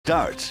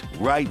Starts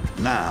right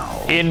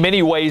now. In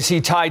many ways,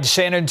 he tied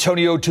San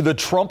Antonio to the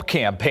Trump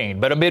campaign.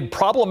 But amid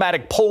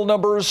problematic poll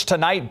numbers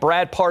tonight,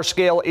 Brad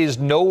Parscale is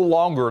no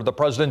longer the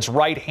president's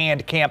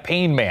right-hand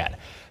campaign man.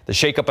 The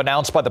shakeup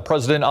announced by the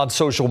president on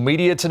social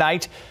media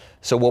tonight.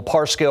 So will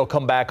Parscale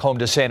come back home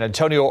to San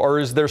Antonio, or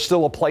is there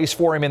still a place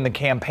for him in the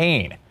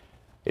campaign?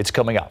 It's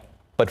coming up.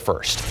 But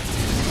first,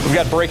 we've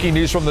got breaking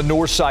news from the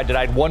north side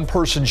tonight. One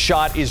person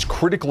shot is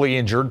critically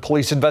injured.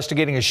 Police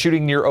investigating a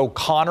shooting near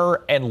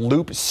O'Connor and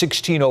Loop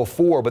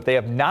 1604, but they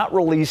have not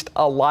released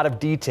a lot of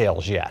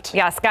details yet.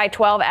 Yeah, Sky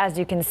 12, as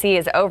you can see,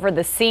 is over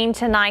the scene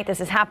tonight.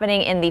 This is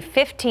happening in the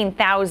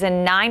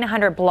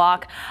 15,900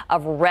 block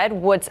of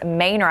Redwoods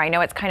Manor. I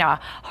know it's kind of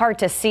hard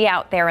to see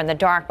out there in the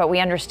dark, but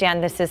we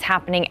understand this is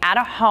happening at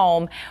a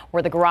home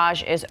where the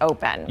garage is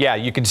open. Yeah,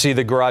 you can see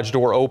the garage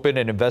door open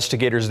and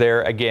investigators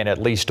there. Again, at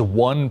least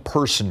one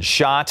person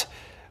shot.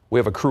 We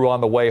have a crew on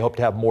the way. Hope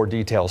to have more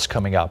details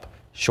coming up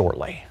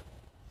shortly.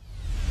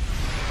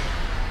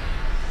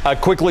 A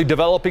quickly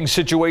developing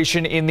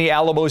situation in the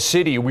Alamo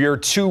City. We are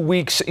 2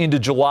 weeks into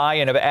July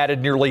and have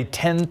added nearly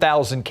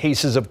 10,000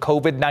 cases of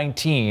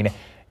COVID-19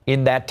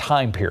 in that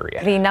time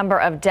period. The number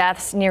of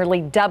deaths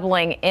nearly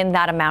doubling in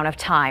that amount of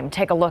time.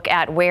 Take a look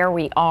at where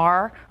we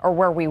are, or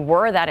where we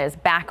were, that is,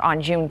 back on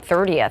June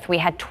 30th. We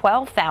had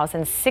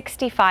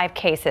 12,065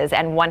 cases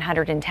and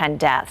 110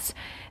 deaths.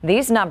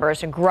 These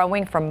numbers are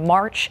growing from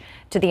March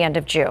to the end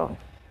of June.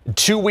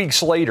 2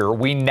 weeks later,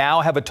 we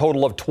now have a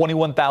total of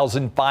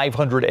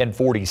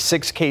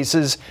 21,546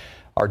 cases.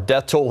 Our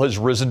death toll has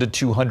risen to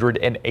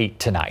 208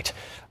 tonight.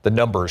 The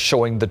numbers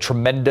showing the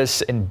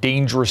tremendous and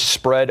dangerous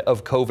spread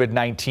of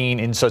COVID-19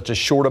 in such a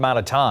short amount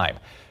of time.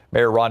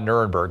 Mayor Ron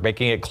Nirenberg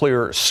making it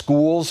clear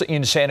schools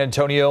in San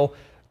Antonio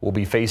will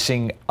be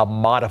facing a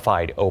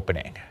modified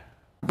opening.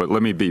 But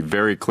let me be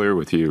very clear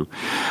with you.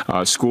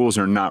 Schools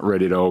are not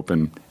ready to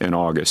open in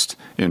August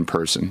in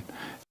person.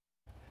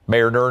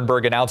 Mayor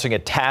Nirenberg announcing a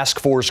task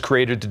force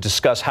created to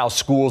discuss how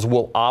schools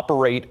will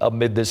operate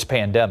amid this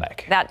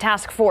pandemic. That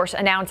task force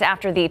announced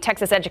after the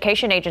Texas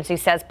Education Agency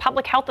says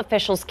public health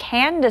officials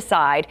can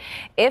decide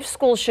if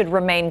schools should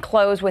remain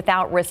closed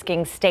without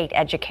risking state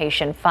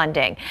education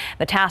funding.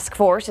 The task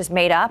force is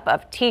made up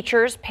of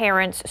teachers,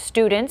 parents,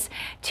 students,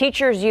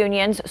 teachers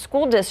unions,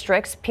 school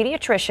districts,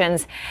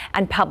 pediatricians,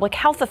 and public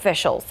health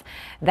officials.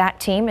 That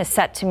team is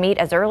set to meet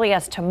as early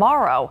as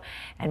tomorrow,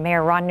 and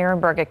Mayor Ron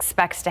Nirenberg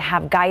expects to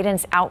have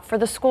guidance out for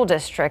the school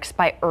districts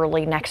by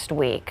early next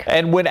week.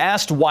 And when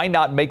asked why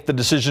not make the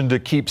decision to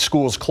keep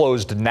schools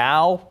closed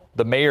now,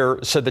 the mayor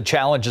said the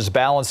challenge is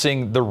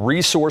balancing the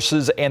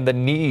resources and the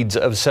needs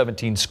of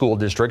 17 school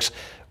districts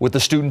with the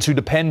students who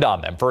depend on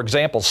them. For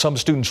example, some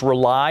students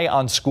rely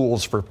on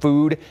schools for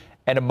food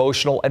and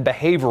emotional and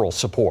behavioral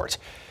support.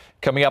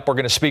 Coming up, we're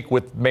going to speak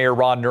with Mayor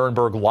Ron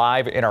Nirenberg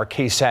live in our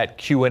KSAT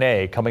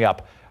Q&A coming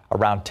up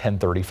around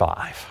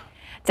 10:35.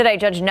 Today,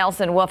 Judge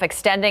Nelson Wolf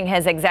extending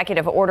his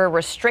executive order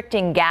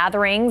restricting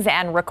gatherings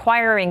and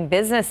requiring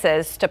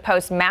businesses to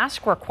post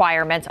mask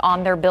requirements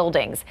on their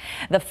buildings.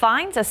 The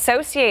fines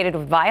associated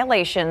with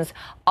violations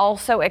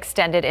also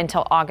extended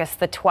until August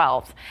the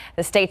 12th.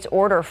 The state's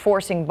order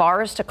forcing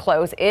bars to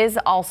close is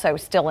also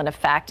still in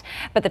effect,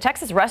 but the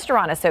Texas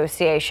Restaurant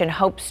Association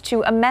hopes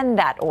to amend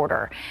that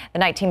order. The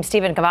night team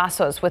Stephen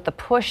Cavazos with the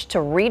push to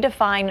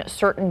redefine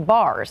certain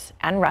bars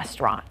and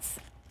restaurants.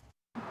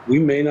 We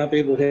may not be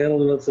able to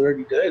handle it in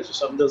 30 days if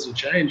something doesn't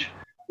change.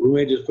 We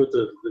may just put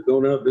the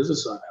going out of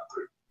business sign out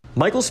there.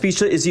 Michael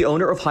Spica is the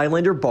owner of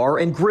Highlander Bar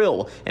and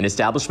Grill, an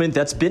establishment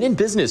that's been in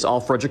business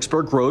off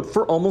Fredericksburg Road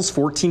for almost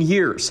 14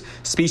 years.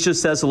 Spica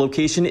says the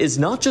location is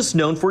not just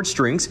known for its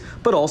drinks,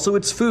 but also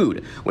its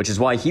food, which is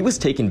why he was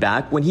taken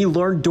back when he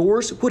learned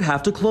doors would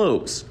have to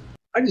close.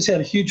 I just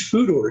had a huge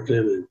food order come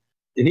in,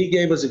 and he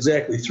gave us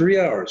exactly 3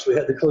 hours. We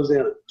had to close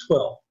down at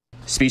 12.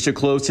 Spica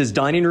closed his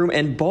dining room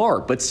and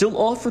bar, but still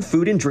offered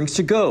food and drinks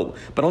to go.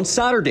 But on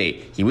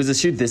Saturday, he was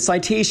issued this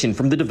citation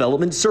from the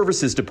Development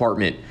Services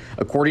Department.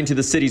 According to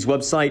the city's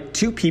website,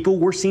 2 people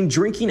were seen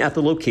drinking at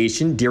the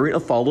location during a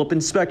follow-up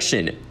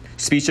inspection.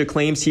 Spica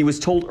claims he was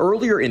told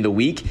earlier in the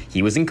week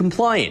he was in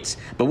compliance,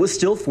 but was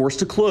still forced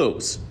to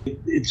close.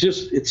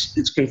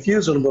 It's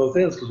confusing on both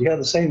ends because you have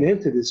the same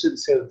entity that's in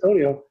San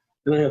Antonio,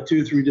 and I have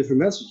 2 or 3 different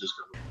messages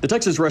coming. The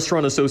Texas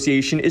Restaurant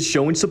Association is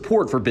showing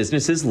support for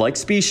businesses like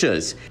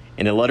Spica's.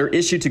 In a letter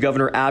issued to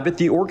Governor Abbott,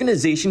 the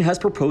organization has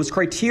proposed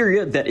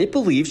criteria that it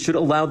believes should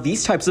allow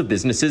these types of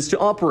businesses to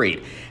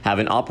operate, have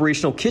an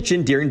operational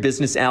kitchen during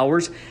business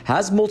hours,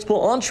 has multiple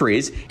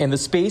entrees, and the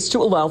space to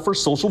allow for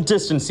social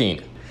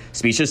distancing.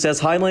 Spica says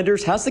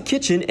Highlanders has the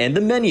kitchen and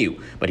the menu,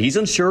 but he's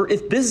unsure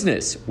if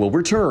business will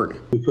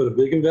return. We put a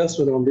big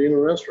investment on being a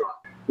restaurant.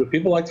 But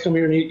people like to come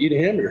here and eat a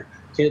hamburger.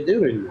 Can't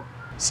do it anymore.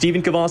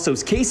 Stephen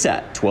Cavazos,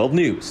 KSAT 12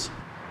 News.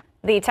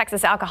 The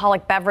Texas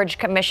Alcoholic Beverage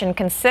Commission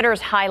considers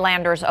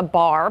Highlanders a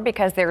bar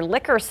because their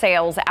liquor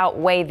sales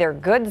outweigh their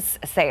goods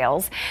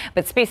sales.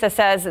 But Spisa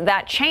says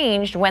that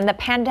changed when the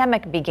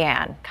pandemic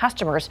began.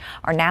 Customers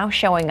are now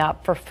showing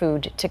up for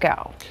food to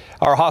go.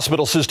 Our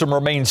hospital system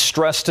remains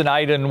stressed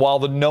tonight, and while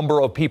the number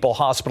of people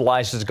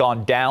hospitalized has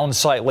gone down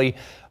slightly,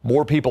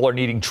 more people are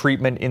needing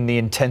treatment in the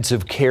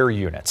intensive care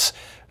units.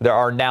 There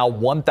are now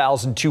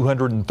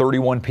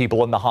 1,231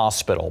 people in the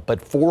hospital,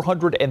 but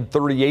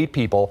 438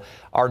 people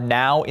are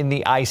now in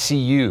the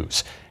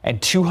ICUs, and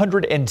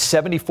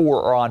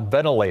 274 are on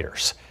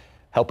ventilators,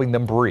 helping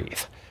them breathe.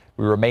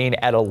 We remain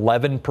at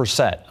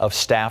 11% of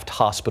staffed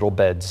hospital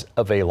beds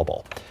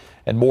available.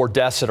 And more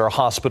deaths at our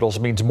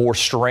hospitals means more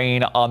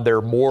strain on their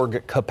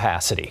morgue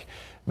capacity.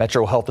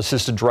 Metro Health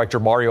Assistant Director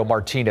Mario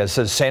Martinez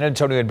says San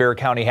Antonio and Bexar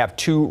County have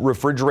 2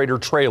 refrigerator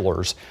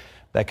trailers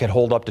that can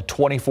hold up to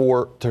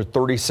 24 to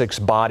 36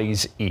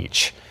 bodies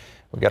each.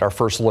 We got our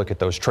first look at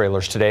those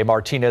trailers today.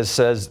 Martinez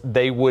says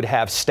they would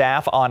have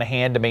staff on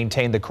hand to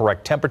maintain the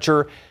correct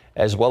temperature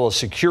as well as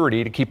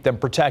security to keep them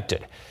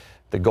protected.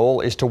 The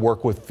goal is to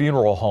work with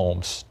funeral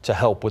homes to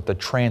help with the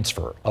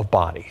transfer of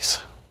bodies.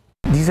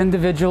 These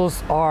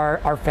individuals are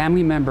our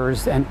family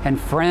members and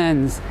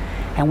friends,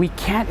 and we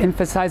can't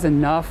emphasize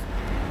enough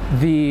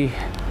the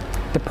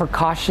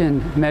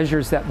precaution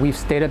measures that we've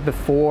stated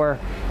before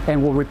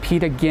and will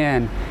repeat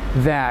again,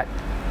 that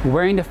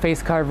wearing the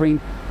face covering,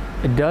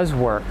 it does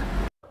work.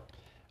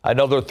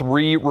 Another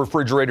 3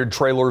 refrigerated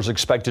trailers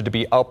expected to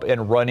be up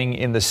and running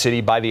in the city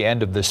by the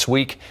end of this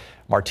week.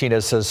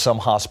 Martinez says some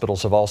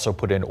hospitals have also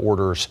put in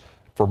orders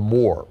for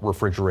more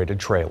refrigerated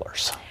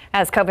trailers.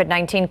 As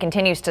COVID-19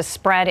 continues to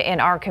spread in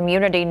our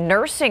community,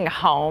 nursing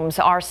homes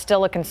are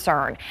still a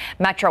concern.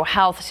 Metro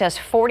Health says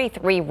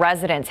 43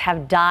 residents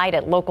have died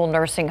at local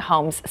nursing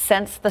homes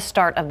since the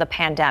start of the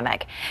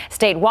pandemic.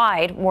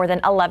 Statewide, more than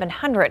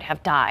 1,100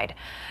 have died.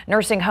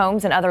 Nursing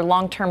homes and other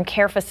long-term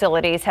care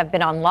facilities have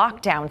been on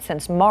lockdown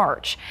since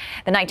March.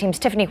 The Night Team's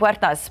Tiffany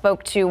Huertas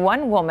spoke to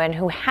one woman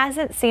who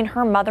hasn't seen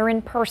her mother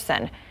in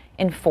person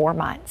in 4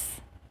 months.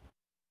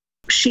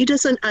 She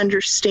doesn't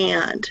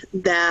understand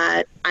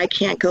that I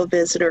can't go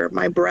visit her.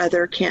 My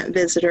brother can't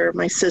visit her,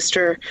 my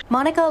sister.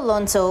 Monica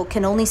Alonso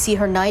can only see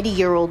her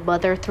 90-year-old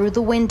mother through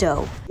the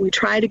window. We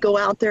try to go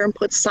out there and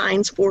put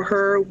signs for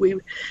her. We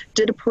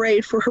did a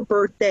parade for her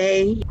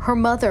birthday. Her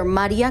mother,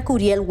 Maria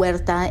Curiel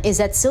Huerta, is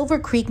at Silver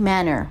Creek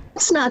Manor.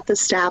 It's not the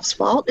staff's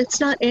fault. It's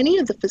not any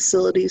of the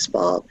facility's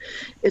fault.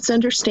 It's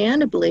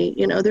understandably,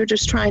 they're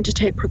just trying to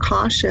take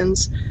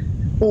precautions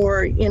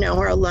for,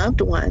 our loved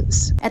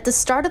ones. At the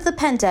start of the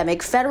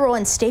pandemic, federal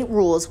and state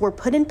rules were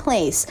put in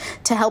place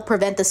to help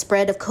prevent the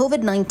spread of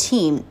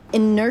COVID-19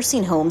 in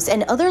nursing homes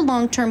and other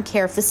long-term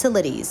care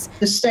facilities.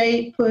 The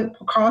state put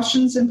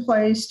precautions in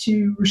place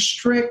to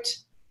restrict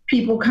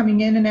people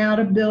coming in and out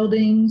of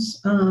buildings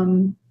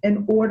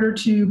in order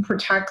to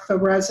protect the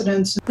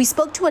residents. We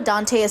spoke to a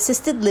Dante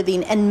Assisted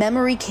Living and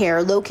Memory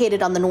Care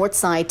located on the north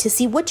side to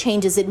see what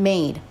changes it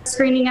made.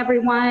 Screening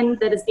everyone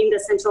that is deemed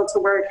essential to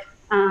work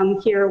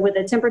here with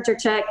a temperature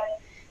check,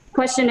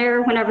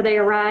 questionnaire whenever they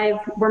arrive.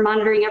 We're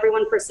monitoring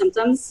everyone for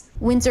symptoms.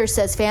 Windsor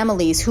says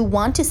families who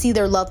want to see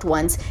their loved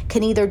ones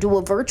can either do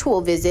a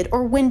virtual visit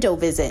or window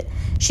visit.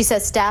 She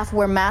says staff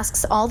wear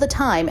masks all the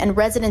time and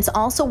residents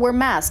also wear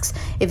masks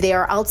if they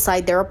are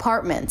outside their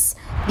apartments.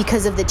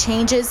 Because of the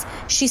changes,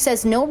 she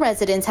says no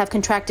residents have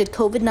contracted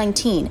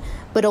COVID-19,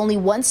 but only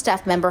one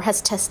staff member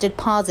has tested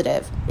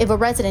positive. If a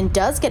resident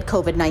does get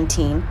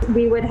COVID-19,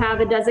 we would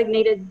have a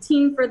designated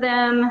team for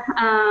them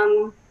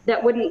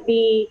that wouldn't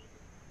be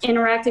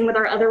interacting with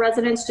our other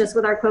residents, just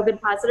with our COVID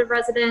positive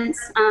residents,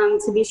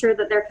 to be sure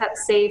that they're kept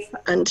safe.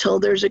 Until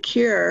there's a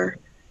cure,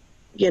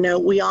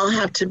 we all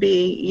have to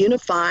be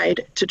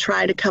unified to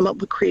try to come up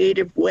with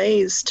creative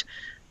ways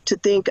to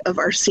think of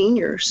our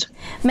seniors.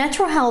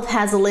 Metro Health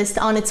has a list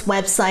on its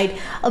website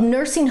of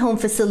nursing home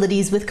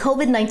facilities with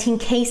COVID-19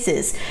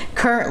 cases.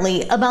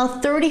 Currently,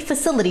 about 30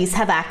 facilities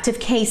have active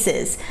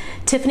cases.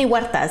 Tiffany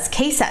Huertas,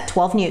 KSAT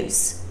 12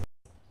 News.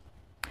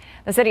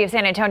 The city of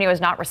San Antonio is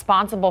not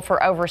responsible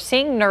for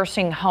overseeing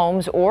nursing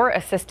homes or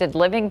assisted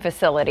living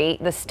facility.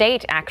 The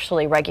state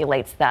actually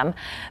regulates them.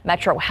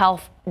 Metro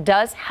Health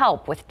does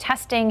help with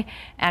testing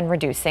and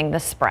reducing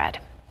the spread.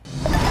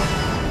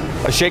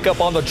 A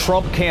shakeup on the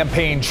Trump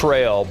campaign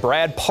trail.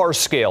 Brad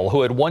Parscale,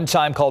 who at one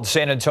time called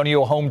San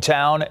Antonio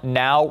hometown,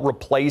 now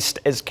replaced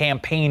as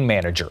campaign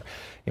manager.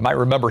 You might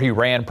remember he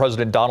ran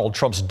President Donald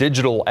Trump's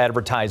digital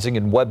advertising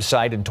and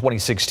website in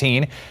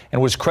 2016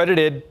 and was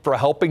credited for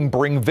helping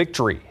bring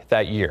victory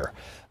that year.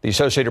 The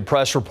Associated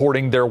Press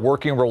reporting their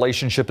working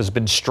relationship has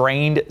been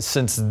strained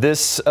since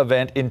this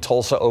event in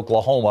Tulsa,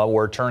 Oklahoma,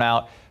 where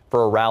turnout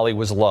for a rally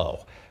was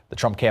low. The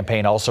Trump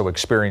campaign also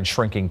experienced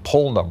shrinking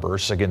poll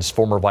numbers against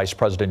former Vice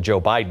President Joe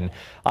Biden.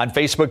 On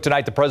Facebook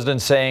tonight, the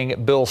president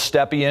saying Bill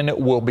Stepien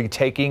will be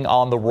taking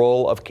on the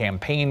role of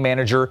campaign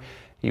manager.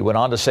 He went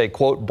on to say,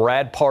 quote,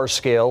 Brad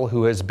Parscale,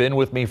 who has been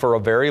with me for a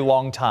very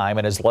long time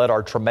and has led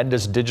our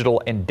tremendous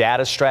digital and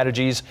data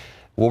strategies,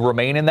 will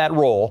remain in that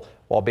role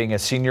while being a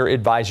senior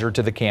advisor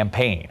to the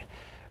campaign.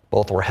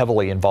 Both were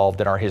heavily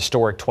involved in our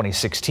historic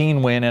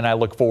 2016 win, and I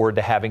look forward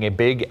to having a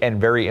big and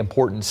very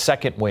important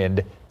second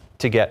win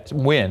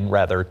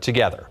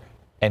together,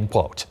 end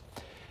quote.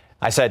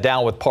 I sat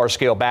down with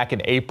Parscale back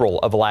in April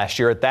of last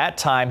year. At that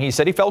time, he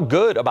said he felt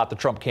good about the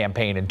Trump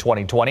campaign in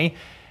 2020.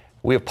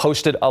 We have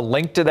posted a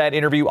link to that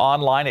interview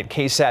online at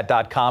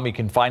KSAT.com. You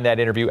can find that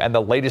interview and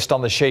the latest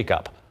on the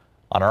shakeup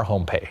on our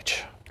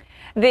homepage.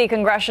 The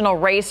congressional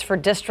race for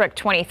District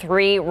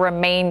 23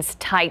 remains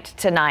tight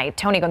tonight.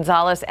 Tony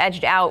Gonzalez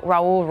edged out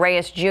Raul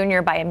Reyes Jr.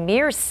 by a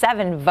mere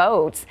 7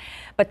 votes.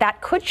 But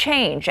that could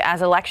change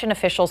as election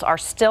officials are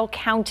still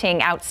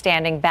counting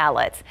outstanding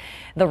ballots.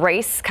 The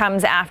race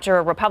comes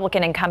after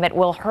Republican incumbent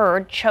Will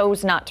Hurd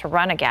chose not to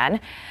run again.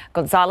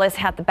 Gonzalez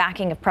had the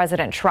backing of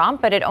President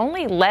Trump, but it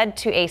only led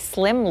to a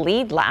slim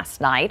lead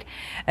last night.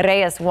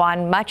 Reyes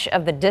won much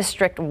of the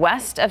district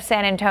west of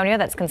San Antonio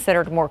that's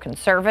considered more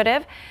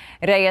conservative.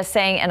 Reyes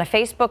saying in a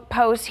Facebook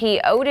post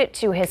he owed it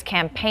to his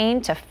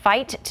campaign to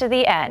fight to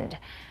the end.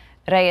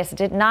 Reyes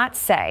did not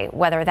say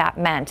whether that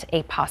meant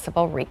a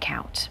possible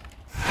recount.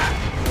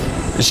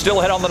 Still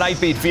ahead on the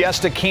Nightbeat,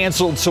 Fiesta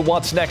canceled, so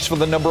what's next for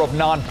the number of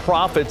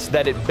nonprofits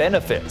that it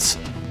benefits?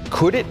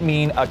 Could it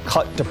mean a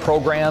cut to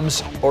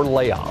programs or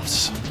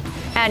layoffs?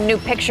 And new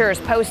pictures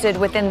posted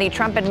within the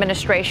Trump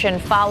administration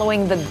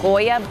following the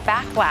Goya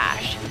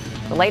backlash.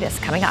 The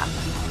latest coming up.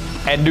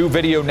 And new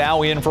video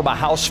now in from a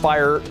house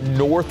fire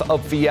north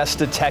of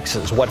Fiesta,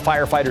 Texas. What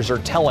firefighters are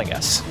telling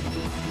us.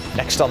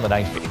 Next on the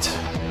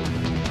Nightbeat.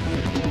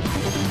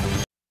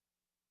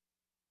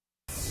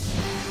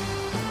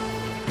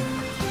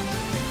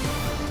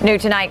 New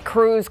tonight,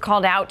 crews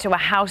called out to a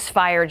house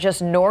fire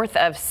just north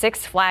of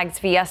Six Flags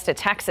Fiesta,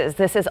 Texas.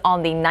 This is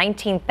on the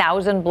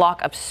 19,000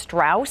 block of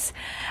Strauss.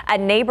 A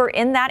neighbor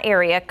in that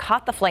area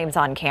caught the flames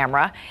on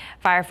camera.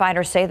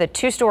 Firefighters say the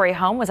 2-story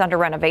home was under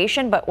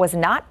renovation but was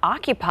not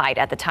occupied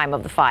at the time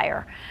of the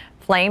fire.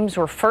 Flames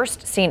were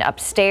first seen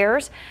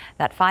upstairs.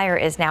 That fire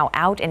is now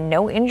out and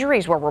no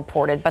injuries were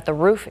reported, but the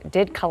roof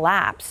did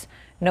collapse.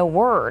 No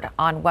word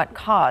on what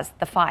caused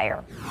the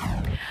fire.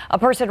 A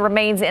person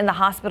remains in the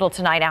hospital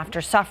tonight after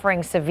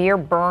suffering severe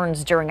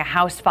burns during a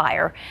house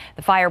fire.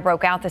 The fire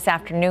broke out this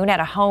afternoon at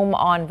a home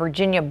on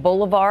Virginia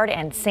Boulevard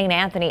and St.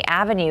 Anthony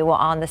Avenue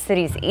on the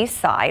city's east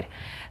side.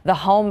 The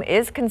home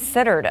is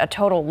considered a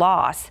total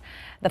loss.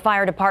 The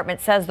fire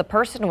department says the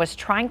person was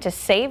trying to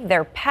save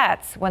their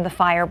pets when the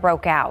fire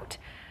broke out.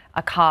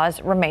 A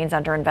cause remains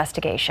under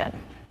investigation.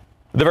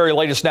 The very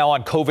latest now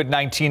on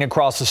COVID-19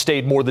 across the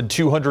state. More than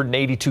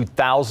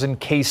 282,000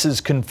 cases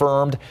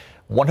confirmed.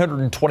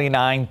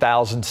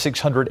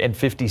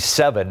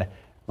 129,657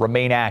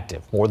 remain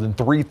active. More than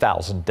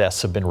 3,000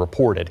 deaths have been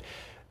reported.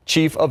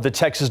 Chief of the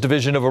Texas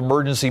Division of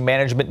Emergency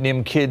Management,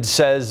 Nim Kidd,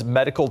 says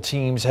medical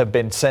teams have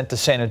been sent to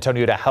San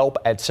Antonio to help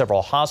at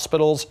several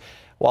hospitals,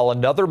 while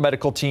another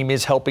medical team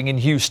is helping in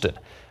Houston.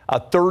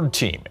 A third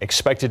team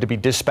expected to be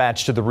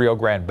dispatched to the Rio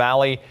Grande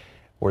Valley,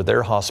 where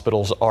their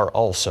hospitals are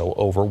also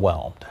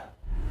overwhelmed.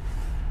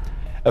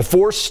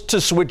 Forced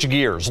to switch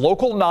gears,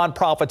 local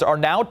nonprofits are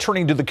now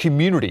turning to the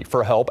community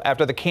for help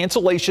after the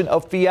cancellation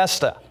of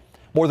Fiesta.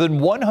 More than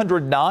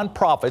 100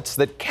 nonprofits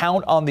that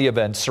count on the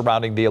events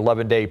surrounding the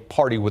 11-day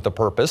Party with a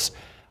Purpose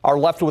are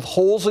left with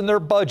holes in their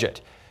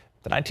budget.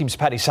 The 9 Team's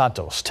Patty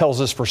Santos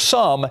tells us for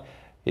some,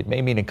 it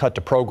may mean a cut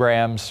to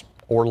programs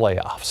or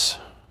layoffs.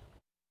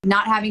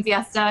 Not having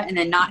Fiesta and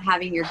then not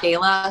having your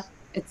gala,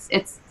 it's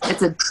a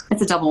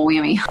double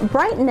whammy.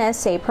 Brighton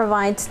SA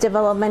provides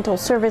developmental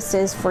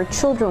services for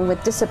children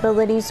with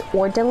disabilities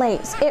or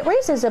delays. It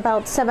raises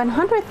about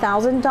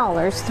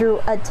 $700,000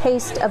 through a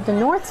Taste of the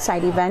North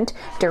Side event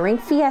during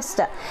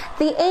Fiesta.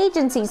 The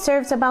agency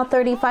serves about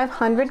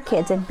 3,500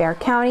 kids in Bexar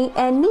County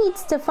and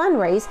needs to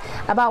fundraise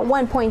about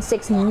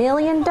 $1.6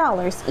 million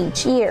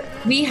each year.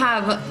 We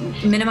have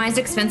minimized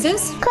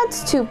expenses.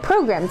 Cuts to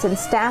programs and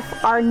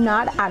staff are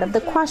not out of the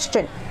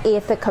question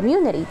if the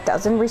community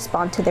doesn't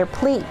respond to their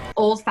plea.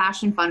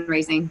 Old-fashioned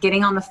fundraising,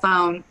 getting on the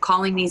phone,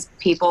 calling these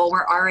people.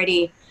 We're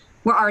already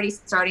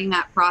starting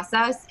that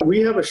process. We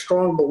have a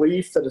strong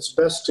belief that it's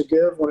best to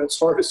give when it's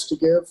hardest to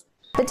give.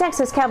 The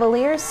Texas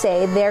Cavaliers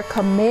say they're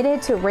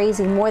committed to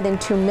raising more than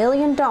 $2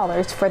 million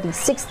for the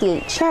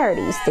 68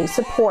 charities they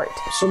support.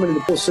 So many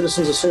of the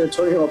citizens of San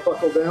Antonio are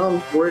buckled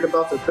down, worried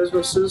about their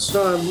businesses.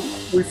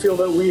 We feel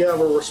that we have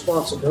a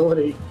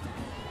responsibility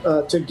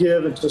to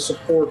give and to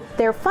support.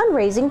 Their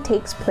fundraising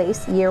takes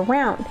place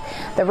year-round.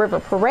 The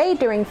River Parade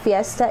during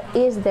Fiesta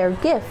is their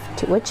gift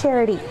to a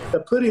charity.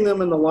 Putting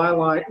them in the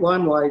limelight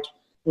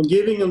and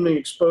giving them the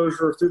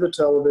exposure through the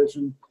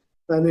television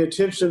and the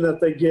attention that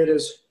they get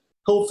is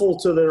helpful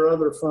to their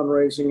other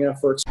fundraising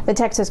efforts. The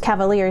Texas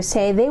Cavaliers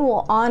say they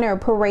will honor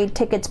parade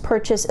tickets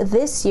purchased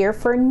this year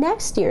for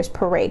next year's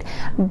parade.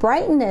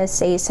 Brighton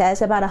SA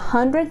says about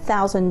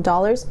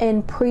 $100,000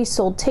 in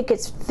pre-sold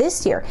tickets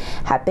this year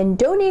have been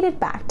donated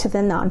back to the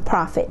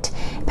nonprofit.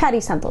 Patty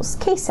Santos,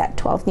 KSAT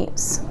 12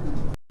 News.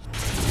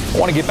 I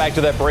want to get back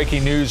to that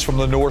breaking news from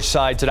the north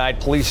side tonight.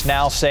 Police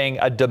now saying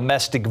a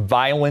domestic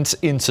violence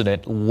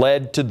incident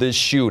led to this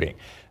shooting.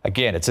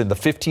 Again, it's in the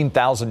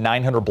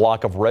 15,900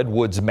 block of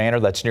Redwoods Manor.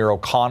 That's near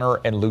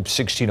O'Connor and Loop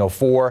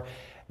 1604.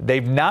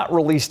 They've not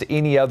released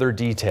any other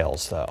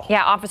details, though.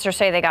 Yeah, officers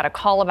say they got a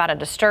call about a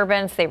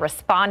disturbance. They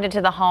responded to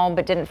the home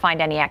but didn't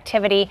find any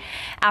activity.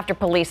 After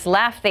police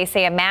left, they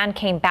say a man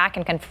came back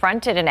and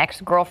confronted an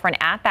ex-girlfriend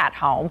at that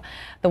home.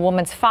 The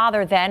woman's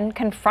father then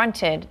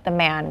confronted the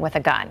man with a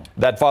gun.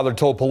 That father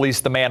told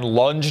police the man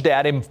lunged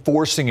at him,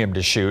 forcing him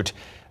to shoot.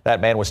 That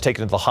man was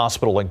taken to the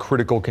hospital in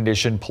critical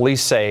condition.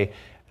 Police say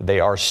they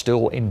are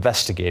still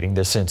investigating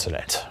this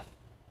incident.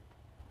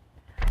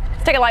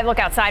 Let's take a live look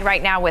outside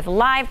right now with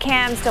live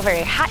cam. Still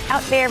very hot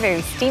out there,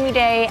 very steamy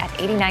day at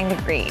 89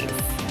 degrees.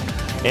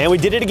 And we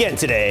did it again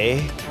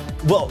today.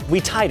 Well, we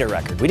tied a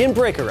record. We didn't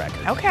break a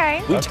record.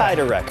 Okay. We tied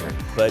a record,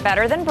 but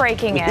better than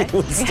breaking it.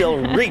 We still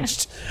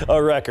reached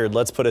a record,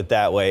 let's put it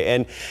that way.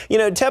 And, you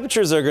know,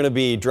 temperatures are going to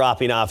be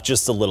dropping off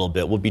just a little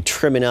bit. We'll be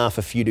trimming off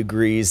a few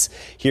degrees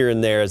here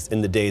and there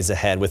in the days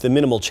ahead with a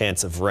minimal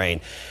chance of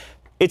rain.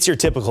 It's your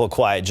typical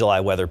quiet July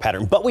weather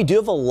pattern, but we do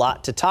have a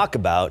lot to talk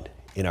about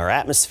in our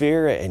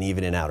atmosphere and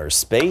even in outer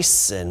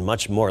space and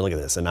much more. Look at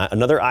this.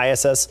 Another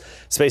ISS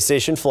space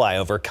station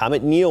flyover,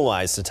 Comet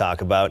Neowise to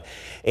talk about,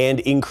 and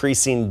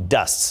increasing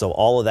dust. So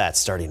all of that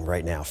starting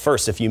right now.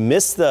 First, if you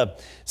missed the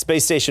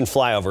space station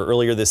flyover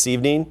earlier this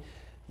evening,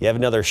 you have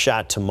another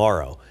shot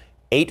tomorrow.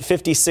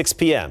 8:56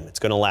 p.m. It's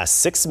going to last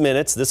 6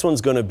 minutes. This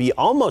one's going to be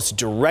almost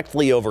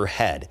directly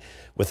overhead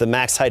with a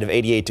max height of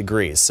 88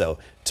 degrees. So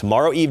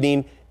tomorrow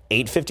evening,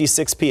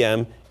 8:56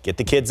 p.m., get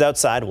the kids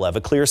outside. We'll have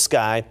a clear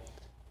sky.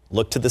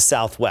 Look to the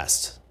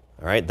southwest.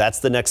 All right, that's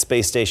the next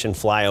space station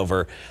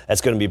flyover. That's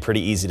going to be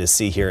pretty easy to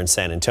see here in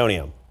San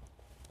Antonio.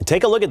 And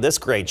take a look at this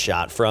great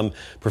shot from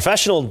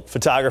professional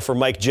photographer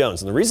Mike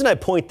Jones. And the reason I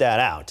point that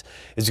out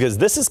is because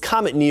this is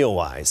Comet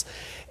Neowise.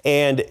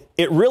 And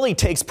it really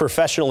takes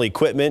professional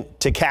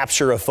equipment to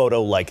capture a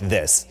photo like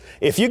this.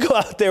 If you go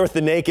out there with the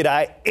naked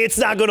eye, it's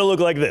not going to look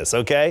like this,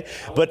 okay?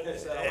 But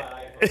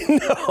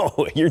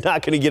no, you're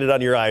not going to get it on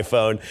your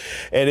iPhone,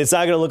 and it's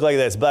not going to look like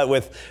this. But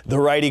with the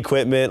right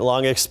equipment,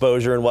 long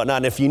exposure and whatnot,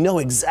 and if you know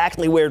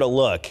exactly where to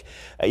look,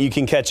 you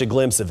can catch a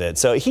glimpse of it.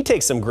 So he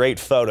takes some great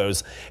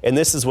photos, and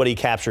this is what he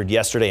captured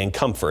yesterday in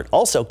Comfort.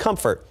 Also,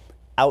 Comfort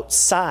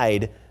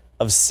outside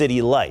of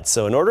city lights.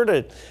 So in order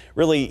to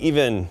really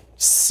even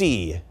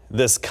see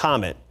this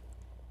comet,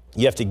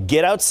 you have to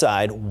get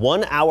outside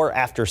 1 hour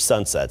after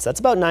sunsets.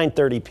 That's about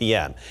 9:30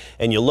 p.m.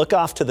 And you look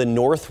off to the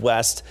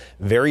northwest,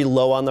 very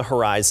low on the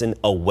horizon,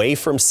 away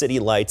from city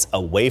lights,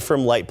 away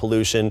from light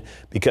pollution,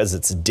 because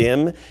it's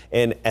dim.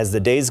 And as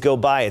the days go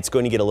by, it's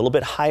going to get a little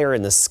bit higher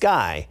in the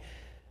sky,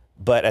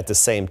 but at the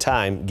same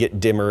time, get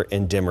dimmer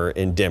and dimmer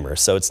and dimmer.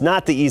 So it's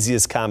not the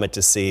easiest comet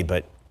to see,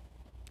 but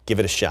give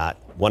it a shot.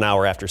 1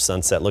 hour after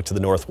sunset, look to the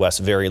northwest,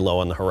 very low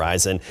on the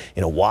horizon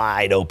in a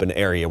wide open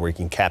area where you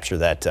can capture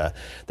that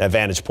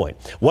vantage point.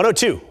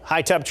 102,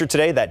 high temperature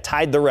today, that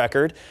tied the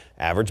record,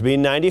 average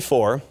being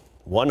 94,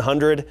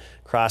 100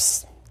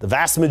 across the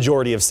vast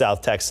majority of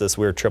South Texas.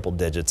 We're triple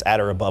digits at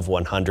or above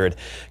 100.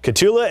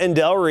 Cotulla and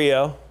Del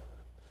Rio,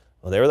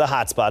 well, they were the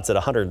hot spots at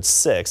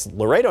 106.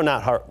 Laredo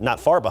not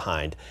far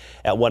behind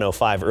at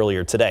 105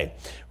 earlier today.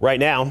 Right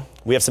now,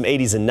 we have some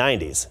 80s and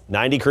 90s.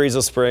 90 Carrizo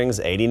Springs,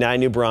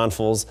 89 New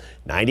Braunfels,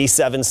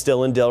 97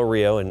 still in Del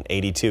Rio, and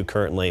 82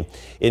 currently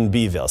in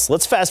Beeville. So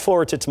let's fast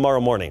forward to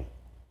tomorrow morning.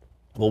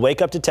 We'll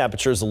wake up to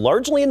temperatures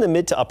largely in the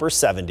mid to upper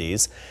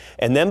 70s,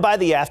 and then by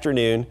the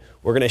afternoon,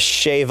 we're going to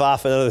shave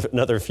off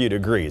another few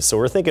degrees. So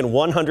we're thinking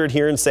 100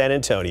 here in San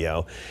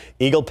Antonio,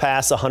 Eagle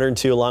Pass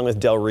 102 along with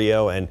Del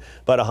Rio, and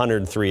about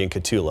 103 in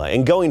Cotulla.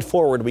 And going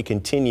forward, we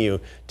continue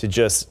to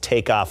just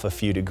take off a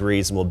few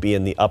degrees, and we'll be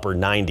in the upper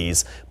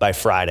 90s by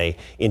Friday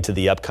into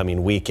the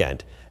upcoming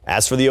weekend.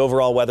 As for the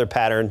overall weather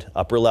pattern,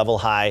 upper level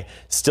high,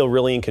 still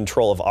really in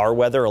control of our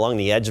weather along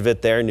the edge of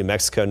it there. New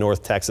Mexico,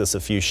 North Texas,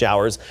 a few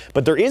showers.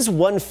 But there is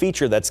one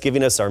feature that's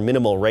giving us our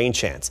minimal rain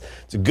chance.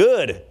 It's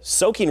good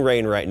soaking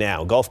rain right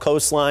now. Gulf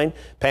coastline,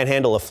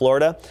 panhandle of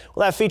Florida.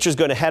 Well, that feature is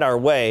going to head our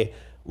way,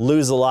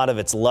 lose a lot of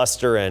its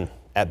luster, and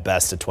at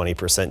best a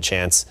 20%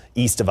 chance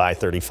east of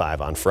I-35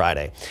 on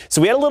Friday.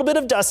 So we had a little bit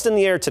of dust in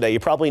the air today. You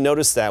probably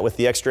noticed that with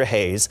the extra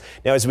haze.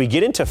 Now, as we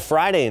get into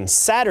Friday and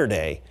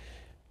Saturday,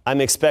 I'm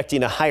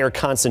expecting a higher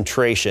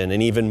concentration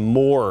and even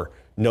more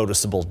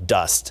noticeable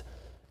dust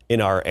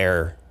in our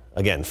air,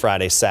 again,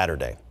 Friday,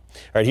 Saturday.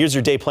 All right, here's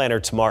your day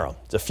planner tomorrow.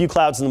 It's a few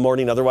clouds in the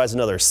morning, otherwise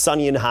another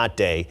sunny and hot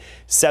day.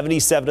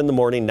 77 in the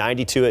morning,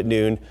 92 at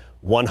noon,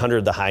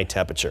 100 the high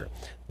temperature.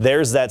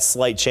 There's that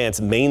slight chance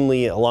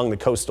mainly along the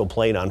coastal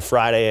plain on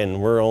Friday, and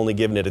we're only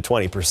giving it a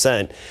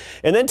 20%.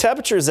 And then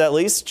temperatures at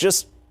least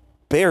just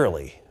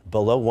barely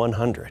below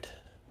 100.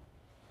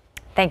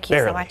 Thank you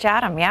so much,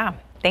 Adam. Yeah,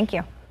 thank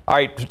you. All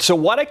right, so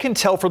what I can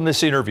tell from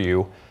this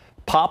interview,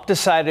 Pop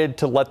decided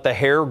to let the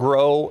hair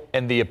grow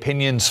and the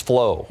opinions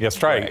flow.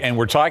 That's right. And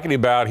we're talking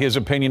about his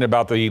opinion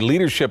about the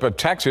leadership of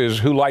Texas,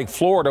 who, like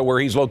Florida, where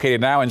he's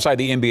located now inside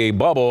the NBA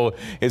bubble,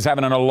 is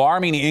having an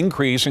alarming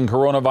increase in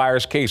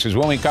coronavirus cases.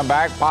 When we come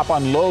back, Pop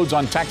unloads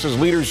on Texas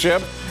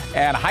leadership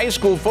and high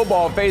school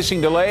football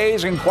facing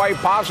delays and quite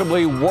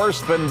possibly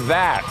worse than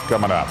that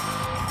coming up.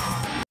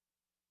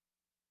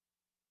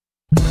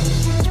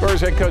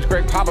 Spurs head coach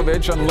Greg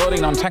Popovich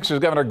unloading on Texas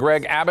Governor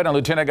Greg Abbott and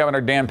Lieutenant Governor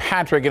Dan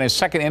Patrick in his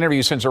second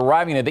interview since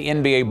arriving at the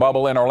NBA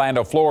bubble in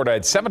Orlando, Florida.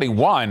 At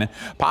 71,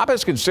 Pop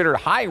is considered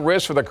high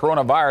risk for the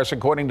coronavirus,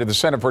 according to the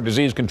Center for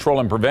Disease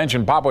Control and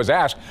Prevention. Pop was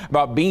asked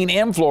about being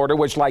in Florida,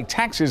 which, like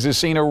Texas, has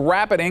seen a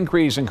rapid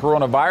increase in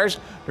coronavirus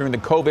during the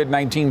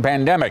COVID-19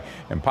 pandemic.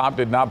 And Pop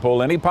did not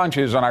pull any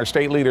punches on our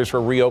state leaders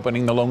for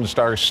reopening the Lone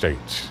Star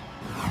State.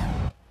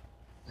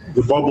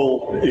 The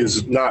bubble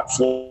is not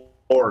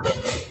Florida.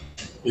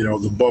 You know,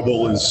 the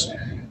bubble is,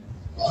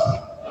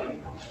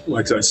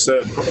 like I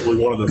said, probably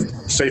one of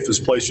the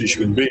safest places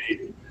you can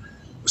be,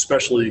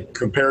 especially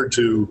compared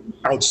to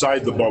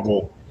outside the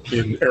bubble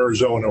in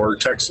Arizona or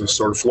Texas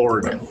or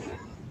Florida.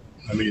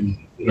 I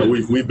mean, you know,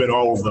 we've been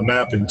all over the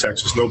map in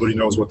Texas. Nobody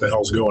knows what the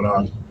hell's going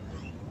on.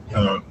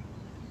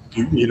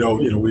 You know,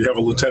 we have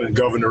a lieutenant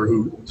governor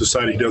who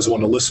decided he doesn't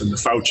want to listen to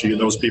Fauci and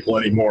those people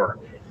anymore.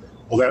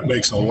 Well, that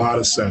makes a lot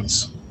of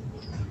sense.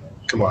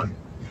 Come on.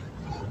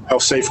 How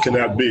safe can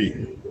that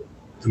be?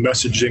 The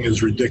messaging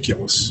is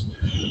ridiculous.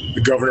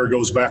 The governor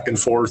goes back and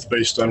forth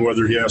based on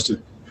whether he has to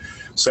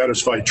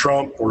satisfy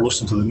Trump or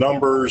listen to the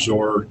numbers,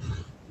 or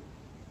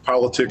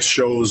politics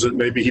shows that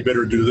maybe he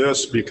better do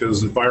this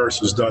because the virus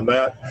has done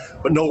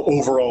that, but no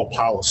overall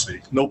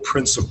policy, no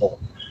principle.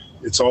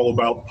 It's all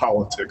about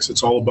politics.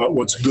 It's all about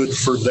what's good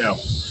for them.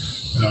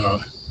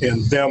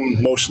 And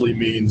them mostly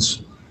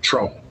means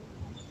Trump,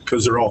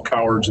 because they're all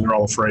cowards and they're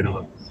all afraid of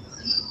him.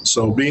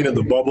 So being in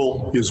the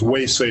bubble is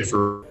way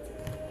safer.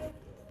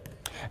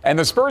 And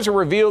the Spurs have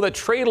revealed that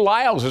Trey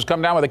Lyles has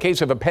come down with a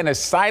case of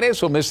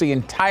appendicitis. Will miss the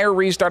entire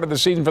restart of the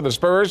season for the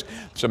Spurs.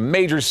 It's a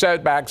major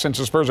setback since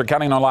the Spurs are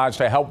counting on Lyles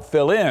to help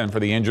fill in for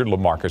the injured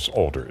LaMarcus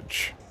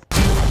Aldridge.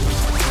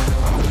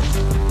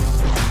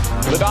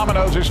 The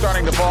dominoes are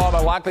starting to fall. The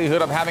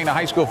likelihood of having a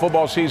high school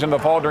football season to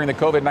fall during the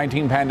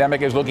COVID-19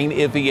 pandemic is looking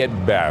iffy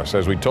at best.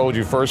 As we told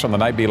you first on the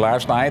Nightbeat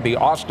last night, the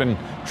Austin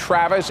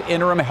Travis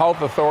Interim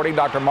Health Authority,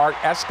 Dr. Mark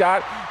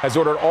Escott, has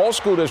ordered all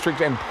school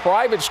districts and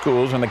private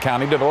schools in the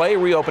county to delay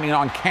reopening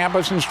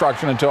on-campus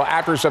instruction until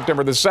after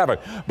September the 7th.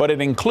 But it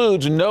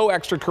includes no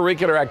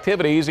extracurricular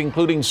activities,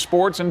 including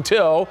sports,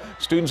 until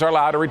students are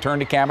allowed to return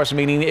to campus,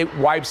 meaning it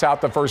wipes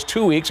out the first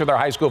 2 weeks of their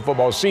high school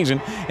football season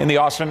in the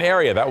Austin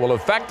area. That will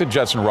affect the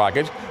Judson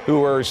Rockets,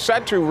 who are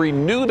set to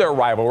renew their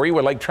rivalry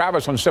with Lake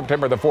Travis on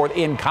September the 4th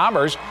in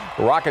Commerce.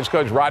 The Rockets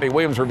coach Roddy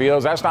Williams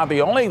reveals that's not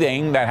the only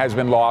thing that has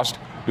been lost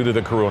due to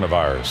the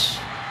coronavirus.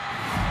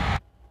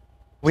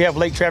 We have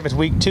Lake Travis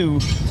week 2,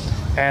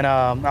 and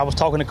I was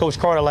talking to Coach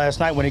Carter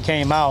last night when it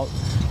came out.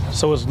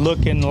 So it's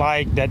looking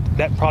like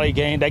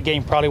that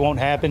game probably won't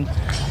happen.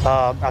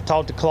 I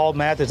talked to Claude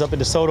Mathis up in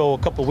DeSoto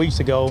a couple of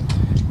weeks ago,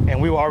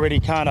 and we were already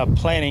kind of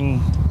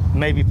planning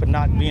maybe for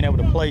not being able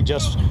to play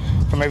just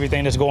from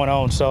everything that's going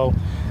on. So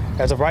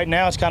as of right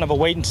now, it's kind of a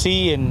wait and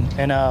see and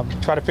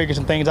try to figure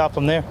some things out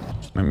from there.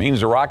 It means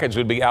the Rockets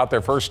would be out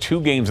their first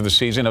 2 games of the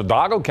season.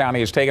 Hidalgo County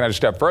has taken it a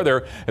step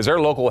further as their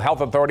local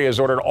health authority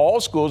has ordered all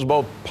schools,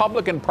 both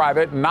public and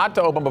private, not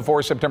to open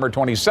before September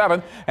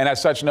 27th. And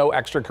as such, no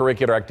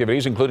extracurricular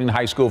activities, including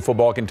high school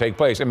football, can take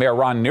place. And Mayor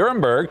Ron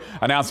Nirenberg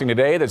announcing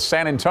today that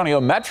San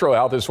Antonio Metro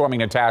Health is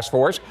forming a task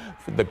force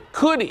that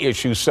could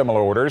issue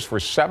similar orders for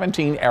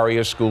 17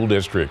 area school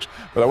districts.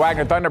 For the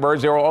Wagner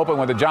Thunderbirds, they will open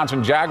with the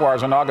Johnson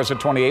Jaguars on August the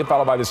 28th,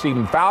 followed by the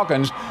Stephen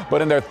Falcons.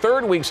 But in their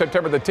 3rd week,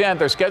 September the 10th,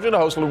 they're scheduled to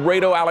host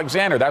Laredo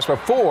Alexander. That's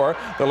before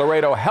the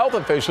Laredo health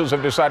officials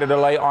have decided to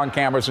delay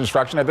on-campus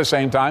instruction, at the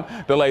same time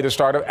delay the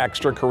start of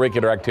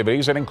extracurricular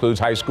activities. That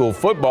includes high school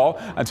football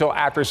until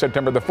after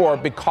September the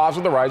 4th because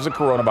of the rise of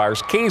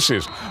coronavirus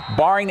cases.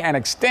 Barring an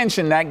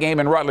extension, that game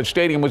in Rutledge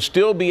Stadium would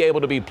still be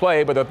able to be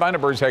played, but the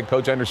Thunderbirds head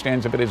coach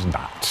understands if it is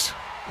not.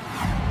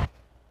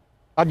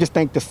 I just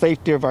think the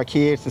safety of our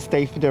kids, the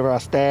safety of our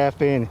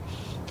staff, and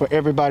for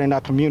everybody in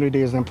our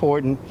community is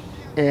important.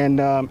 And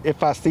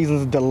if our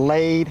season's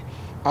delayed,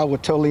 I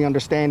would totally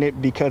understand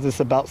it because it's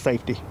about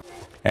safety.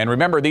 And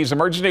remember, these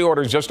emergency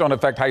orders just don't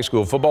affect high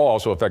school football,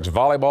 also affects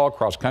volleyball,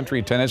 cross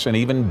country, tennis, and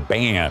even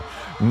band.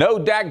 No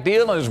Dak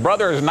deal, and his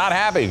brother is not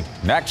happy.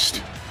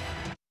 Next.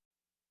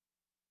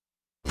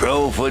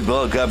 Pro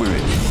football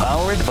coverage,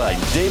 powered by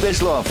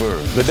Davis Law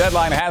Firm. The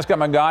deadline has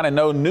come and gone, and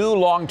no new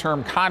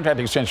long-term contract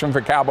extension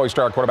for Cowboy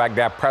star quarterback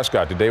Dak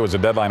Prescott. Today was the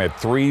deadline at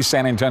 3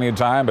 San Antonio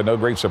time, but no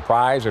great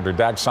surprise after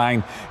Dak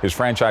signed his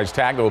franchise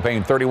tag. They will pay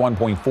him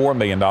 $31.4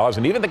 million.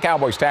 And even the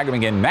Cowboys tag him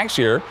again next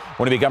year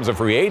when he becomes a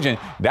free agent,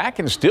 Dak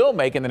can still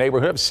make in the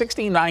neighborhood of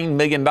 $69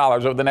 million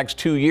over the next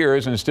 2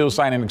 years and still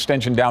sign an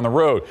extension down the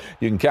road.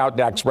 You can count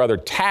Dak's brother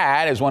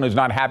Tad as one who's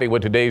not happy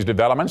with today's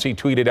developments. He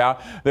tweeted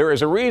out, "There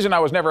is a reason I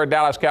was never a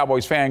Dallas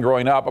Cowboys fan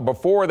growing up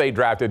before they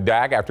drafted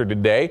Dak. After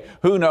today,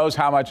 who knows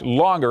how much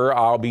longer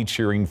I'll be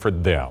cheering for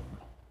them."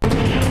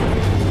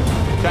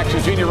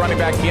 Texas junior running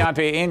back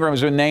Keontae Ingram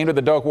has been named to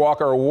the Doak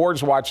Walker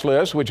Awards watch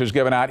list, which is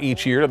given out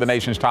each year to the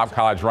nation's top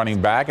college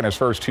running back. In his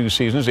first 2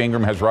 seasons,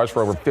 Ingram has rushed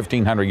for over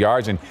 1,500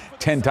 yards and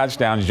 10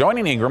 touchdowns.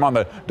 Joining Ingram on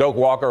the Doak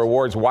Walker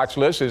Awards watch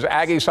list is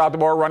Aggie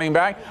sophomore running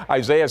back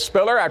Isaiah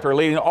Spiller, after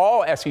leading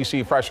all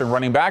SEC freshman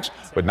running backs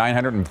with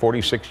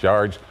 946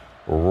 yards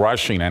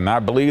rushing. And I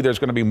believe there's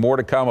going to be more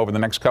to come over the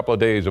next couple of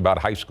days about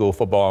high school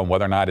football and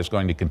whether or not it's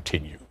going to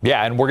continue.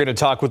 Yeah, and we're going to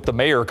talk with the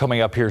mayor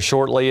coming up here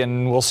shortly,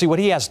 and we'll see what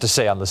he has to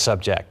say on the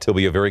subject. He'll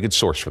be a very good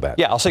source for that.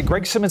 Yeah, I'll say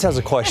Greg Simmons has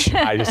a question.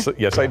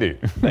 Yes, I do.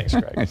 Thanks,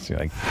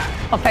 Greg.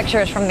 Well,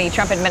 pictures from the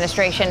Trump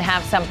administration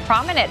have some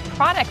prominent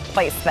product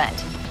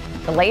placement.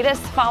 The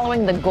latest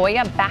following the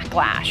Goya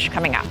backlash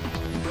coming up.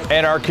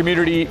 And our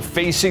community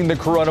facing the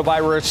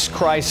coronavirus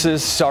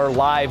crisis, our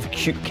live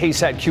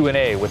KSAT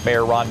Q&A with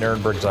Mayor Ron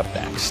Nirenberg's up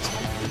next.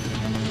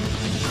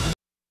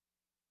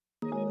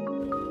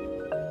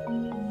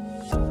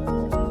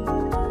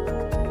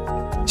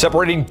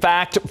 Separating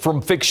fact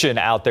from fiction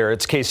out there,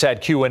 it's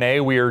KSAT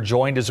Q&A. We are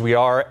joined, as we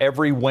are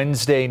every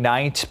Wednesday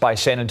night, by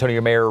San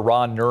Antonio Mayor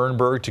Ron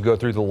Nirenberg to go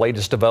through the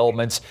latest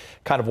developments,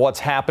 kind of what's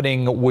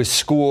happening with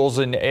schools.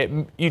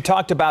 And you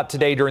talked about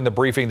today during the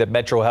briefing that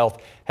Metro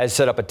Health has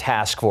set up a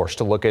task force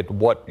to look at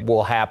what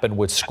will happen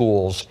with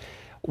schools.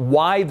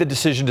 Why the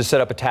decision to set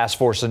up a task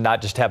force and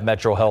not just have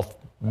Metro Health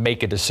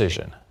make a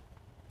decision?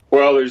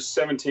 Well, there's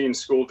 17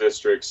 school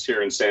districts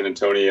here in San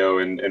Antonio,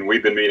 and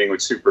we've been meeting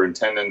with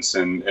superintendents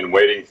and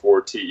waiting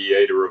for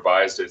TEA to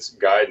revise its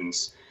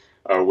guidance,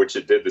 which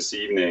it did this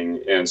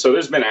evening. And so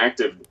there's been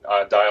active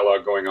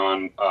dialogue going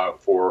on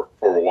for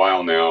a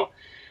while now.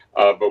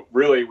 But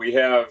really, we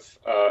have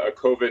a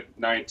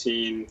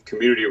COVID-19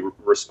 community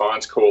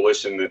response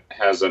coalition that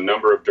has a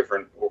number of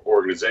different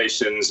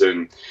organizations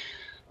and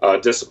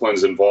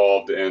disciplines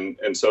involved.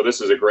 And so this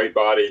is a great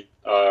body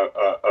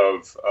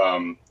of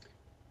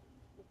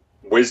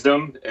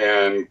wisdom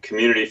and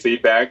community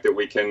feedback that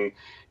we can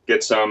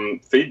get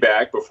some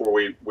feedback before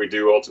we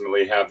do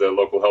ultimately have the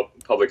local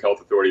public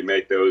health authority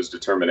make those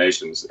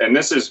determinations. And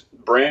this is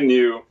brand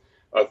new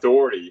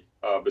authority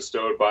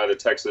bestowed by the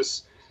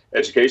Texas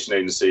Education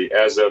Agency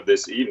as of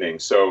this evening.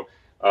 So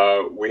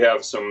we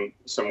have some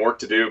work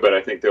to do, but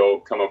I think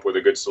they'll come up with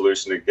a good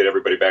solution to get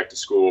everybody back to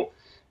school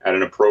at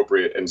an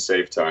appropriate and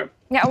safe time.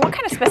 Yeah, what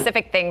kind of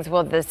specific things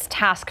will this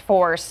task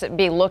force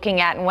be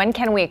looking at, and when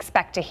can we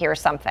expect to hear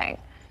something?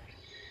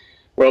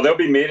 Well, they'll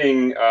be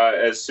meeting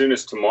as soon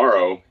as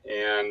tomorrow,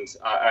 and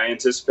I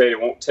anticipate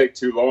it won't take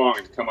too long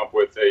to come up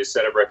with a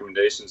set of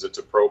recommendations that's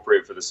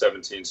appropriate for the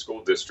 17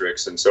 school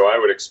districts. And so I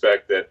would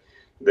expect that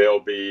there'll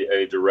be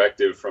a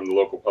directive from the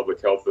local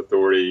public health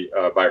authority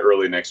by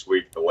early next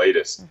week, the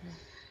latest.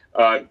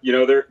 Mm-hmm. You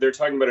know, they're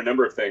talking about a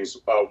number of things.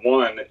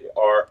 One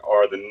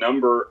are the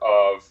number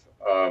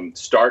of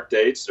start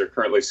dates that are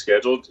currently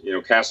scheduled. You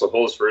know, Castle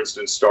Hills, for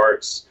instance,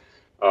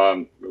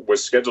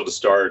 was scheduled to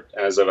start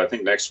as of, I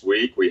think, next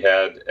week. We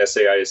had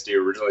SAISD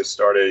originally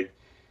starting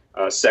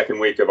second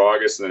week of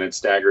August, and then it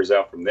staggers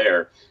out from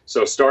there.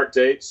 So start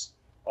dates,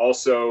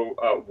 also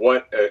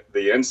what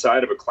the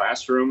inside of a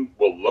classroom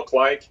will look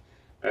like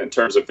in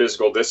terms of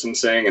physical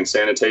distancing and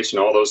sanitation,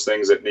 all those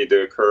things that need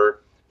to occur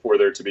for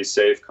there to be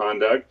safe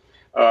conduct.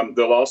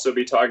 They'll also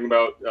be talking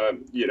about,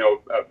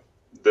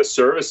 the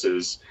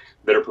services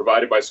that are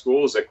provided by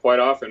schools that quite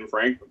often,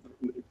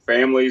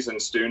 families and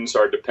students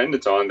are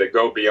dependent on, that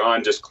go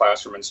beyond just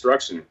classroom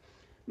instruction.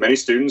 Many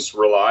students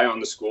rely on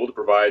the school to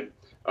provide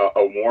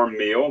a warm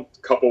meal,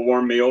 a couple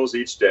warm meals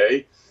each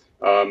day.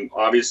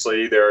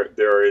 Obviously,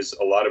 there is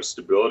a lot of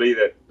stability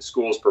that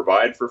schools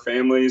provide for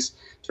families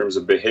in terms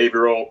of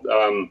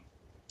behavioral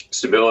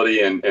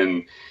stability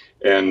and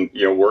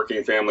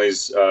working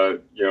families.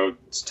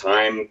 It's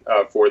time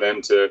for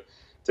them to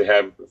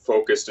have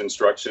focused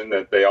instruction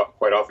that they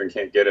quite often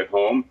can't get at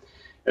home.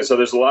 And so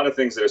there's a lot of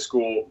things that a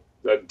school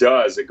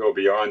does that go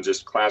beyond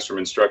just classroom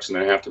instruction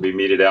that have to be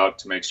meted out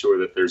to make sure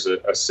that there's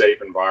a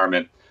safe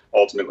environment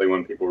ultimately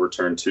when people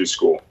return to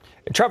school.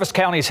 Travis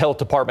County's health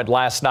department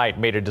last night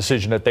made a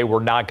decision that they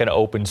were not going to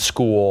open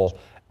school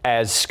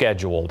as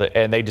scheduled,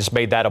 and they just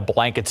made that a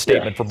blanket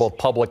statement for both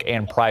public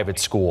and private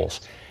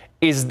schools.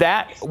 Is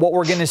that what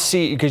we're going to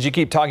see? Because you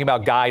keep talking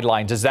about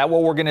guidelines. Is that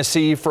what we're going to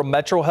see from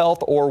Metro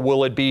Health, or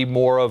will it be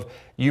more of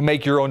you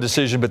make your own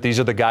decision, but these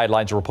are the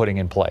guidelines we're putting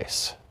in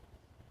place?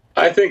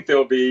 I think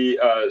there'll be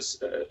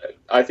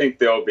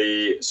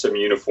some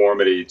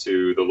uniformity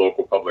to the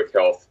local public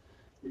health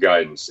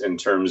guidance in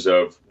terms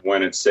of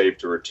when it's safe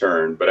to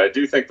return. But I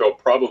do think there'll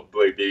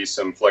probably be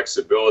some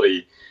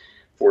flexibility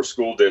for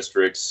school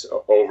districts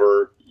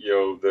over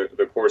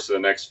the course of the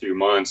next few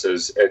months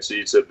as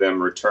each of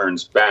them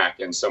returns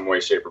back in some way,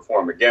 shape, or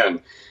form. Again,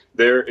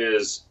 there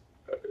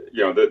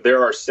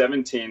are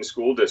 17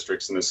 school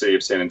districts in the city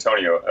of San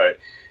Antonio.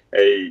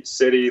 A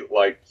city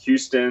like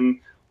Houston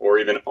or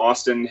even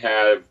Austin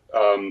have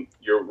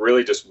you're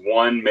really just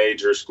one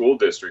major school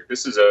district.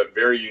 This is a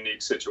very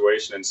unique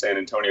situation in San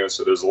Antonio.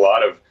 So there's a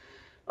lot of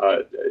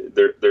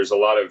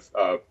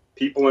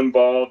people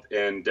involved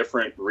and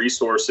different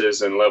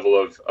resources and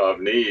level of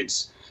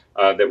needs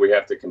that we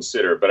have to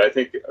consider. But I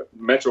think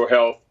Metro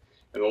Health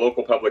and the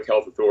local public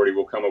health authority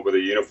will come up with a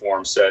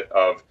uniform set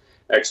of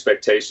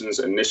expectations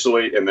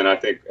initially, and then I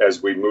think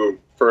as we move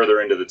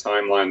further into the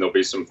timeline, there'll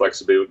be some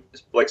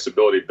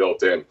flexibility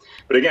built in.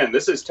 But again,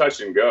 this is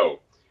touch and go.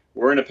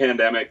 We're in a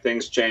pandemic.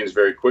 Things change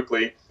very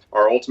quickly.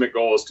 Our ultimate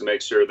goal is to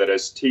make sure that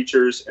as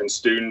teachers and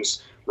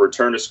students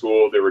return to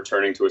school, they're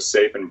returning to a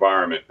safe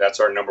environment. That's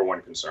our number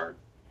one concern.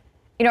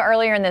 You know,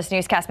 earlier in this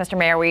newscast, Mr.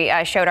 Mayor, we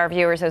showed our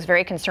viewers those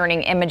very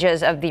concerning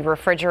images of the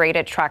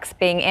refrigerated trucks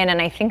being in, and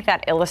I think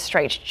that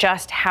illustrates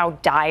just how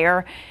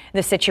dire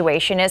the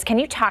situation is. Can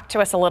you talk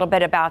to us a little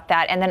bit about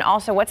that? And then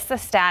also, what's the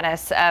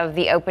status of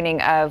the opening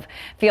of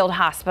field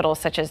hospitals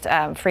such as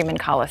Freeman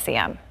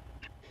Coliseum?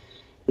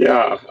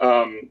 Yeah,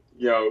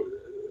 you know,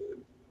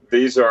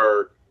 these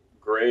are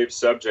grave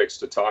subjects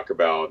to talk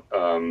about.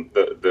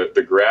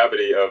 The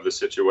gravity of the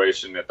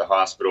situation at the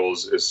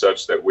hospitals is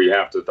such that we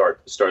have to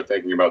start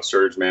thinking about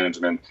surge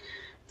management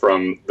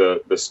from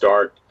the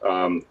start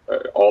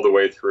all the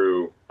way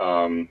through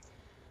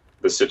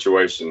the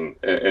situation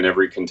and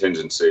every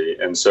contingency.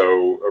 And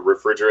so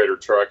refrigerator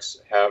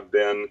trucks have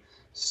been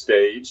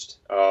staged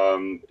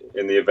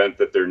in the event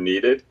that they're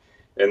needed.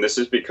 And this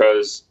is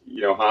because,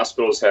 you know,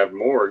 hospitals have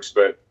morgues,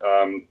 but,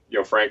 you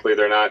know, frankly,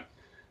 they're not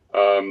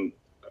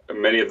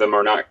many of them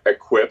are not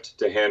equipped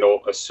to handle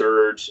a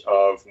surge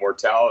of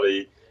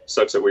mortality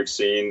such that we've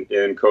seen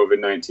in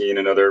COVID-19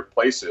 and other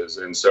places.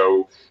 And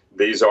so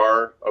these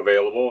are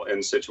available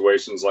in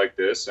situations like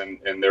this, and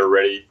they're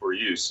ready for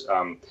use.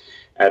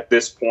 At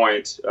this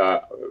point,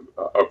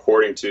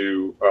 according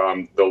to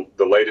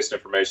the latest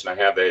information I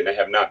have, they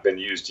have not been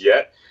used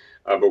yet,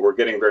 but we're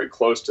getting very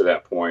close to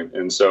that point.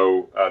 And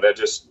so that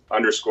just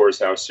underscores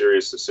how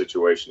serious the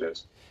situation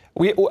is.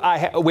 We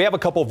have a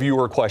couple of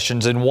viewer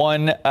questions, and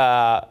one,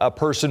 a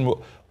person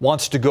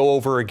wants to go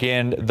over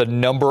again the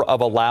number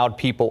of allowed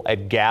people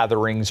at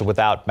gatherings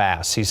without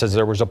masks. He says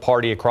there was a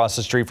party across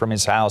the street from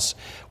his house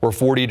where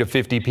 40 to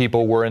 50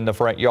 people were in the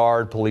front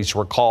yard. Police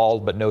were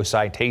called, but no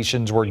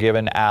citations were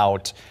given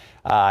out.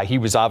 He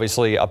was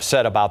obviously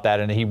upset about that,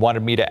 and he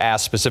wanted me to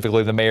ask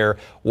specifically the mayor,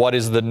 what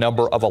is the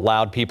number of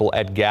allowed people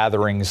at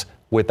gatherings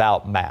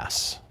without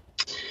masks?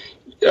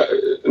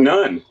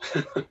 None.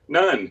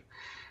 None.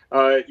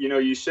 You know,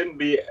 you shouldn't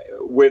be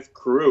with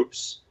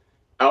groups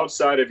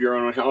outside of your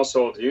own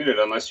household unit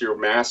unless you're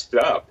masked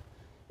up.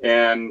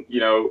 And,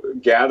 you know,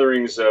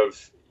 gatherings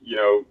of, you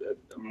know,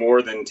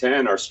 more than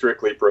 10 are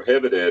strictly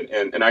prohibited.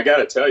 And I got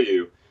to tell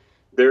you,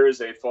 there is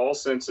a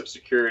false sense of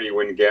security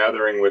when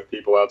gathering with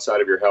people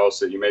outside of your house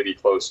that you may be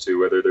close to,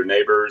 whether they're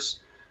neighbors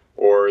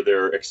or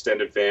their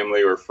extended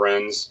family or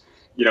friends.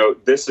 You know,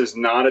 this is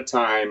not a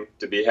time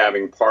to be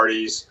having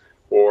parties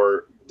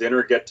or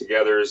dinner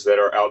get-togethers that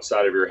are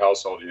outside of your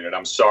household unit.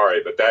 I'm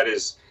sorry, but that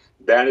is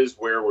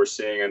where we're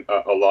seeing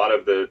a lot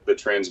of the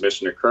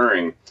transmission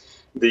occurring.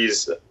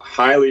 These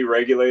highly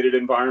regulated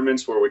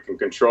environments where we can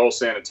control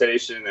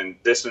sanitation and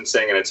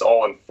distancing and it's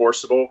all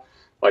enforceable,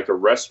 like a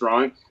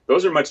restaurant,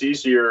 those are much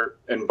easier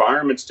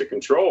environments to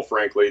control,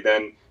 frankly,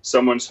 than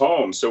someone's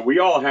home. So we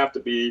all have to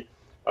be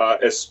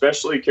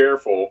especially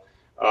careful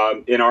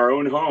in our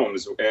own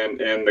homes and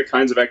the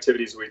kinds of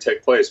activities we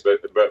take place.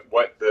 But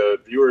what the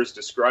viewer is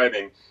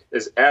describing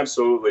is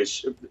absolutely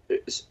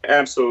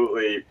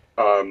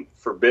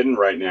forbidden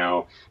right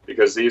now,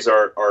 because these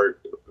are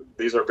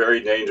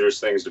very dangerous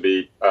things to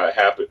be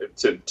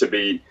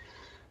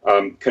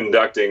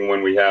conducting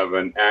when we have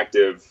an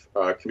active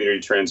community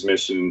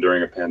transmission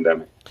during a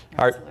pandemic.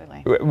 All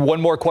right.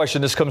 One more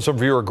question. This comes from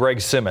viewer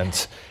Greg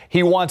Simmons.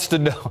 He wants to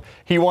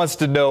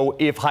know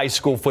if high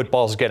school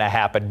football is going to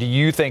happen. Do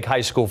you think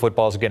high school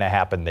football is going to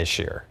happen this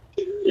year?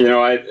 You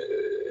know,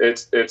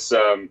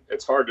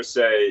 it's hard to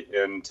say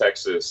in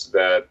Texas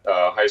that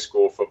high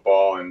school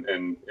football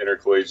and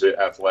intercollegiate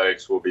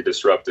athletics will be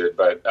disrupted,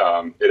 but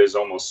it is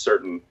almost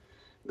certain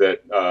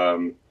that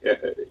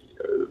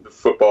the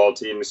football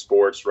team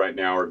sports right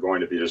now are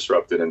going to be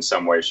disrupted in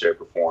some way,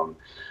 shape, or form.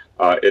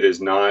 It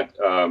is not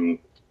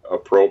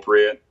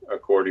appropriate,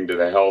 according to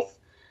the health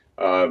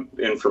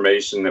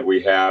information that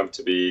we have,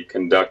 to be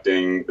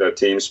conducting the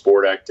team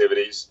sport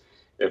activities.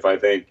 If I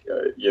think,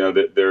 you know,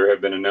 that there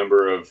have been a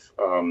number of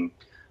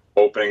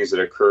openings that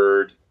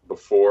occurred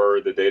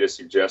before the data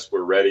suggests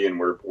we're ready, and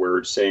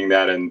we're seeing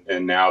that,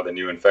 and now the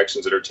new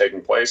infections that are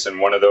taking place, and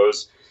one of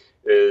those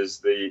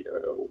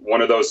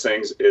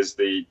things is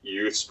the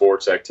youth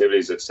sports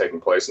activities that's taking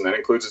place, and that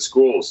includes at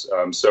schools.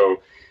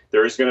 So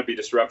there is going to be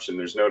disruption.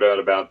 There's no doubt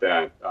about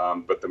that.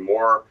 But the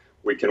more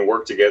we can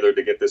work together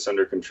to get this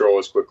under control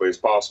as quickly as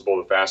possible,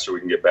 the faster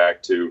we can get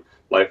back to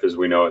life as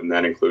we know it, and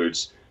that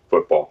includes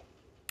football.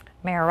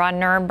 Mayor Ron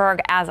Nirenberg,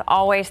 as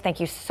always,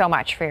 thank you so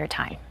much for your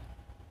time.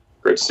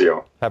 Great to see you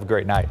all. Have a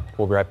great night.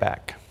 We'll be right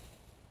back.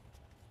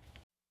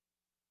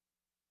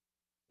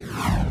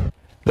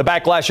 The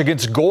backlash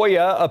against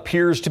Goya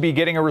appears to be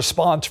getting a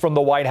response from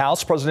the White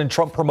House. President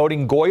Trump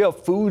promoting Goya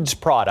Foods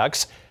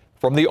products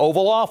from the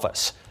Oval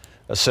Office.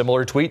 A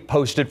similar tweet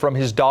posted from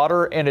his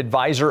daughter and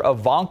advisor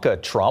Ivanka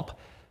Trump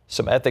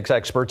Some ethics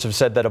experts have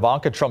said that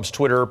Ivanka Trump's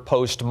Twitter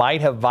post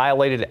might have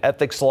violated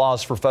ethics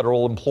laws for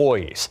federal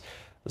employees.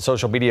 The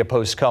social media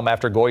posts come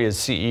after Goya's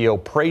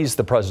CEO praised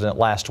the president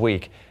last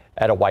week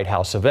at a White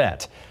House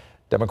event.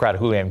 Democrat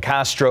Julian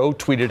Castro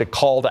tweeted a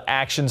call to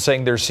action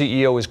saying their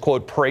CEO is,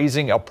 quote,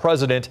 praising a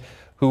president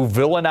who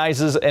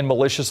villainizes and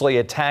maliciously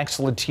attacks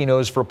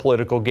Latinos for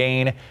political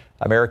gain.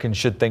 Americans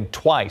should think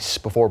twice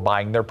before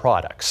buying their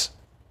products,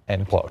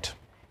 end quote.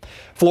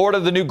 Florida,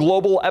 the new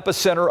global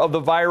epicenter of the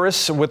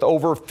virus, with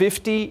over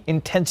 50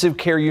 intensive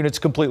care units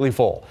completely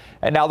full.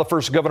 And now the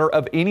first governor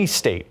of any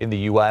state in the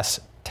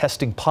U.S.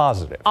 testing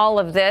positive. All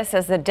of this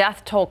as the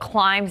death toll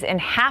climbs in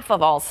half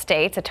of all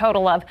states, a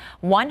total of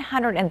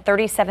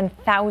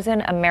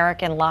 137,000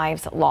 American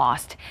lives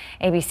lost.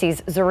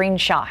 ABC's Zareen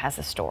Shah has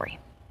the story.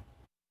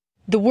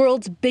 The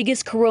world's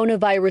biggest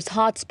coronavirus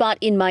hotspot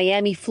in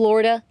Miami,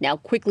 Florida, now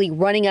quickly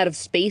running out of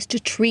space to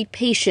treat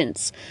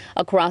patients.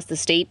 Across the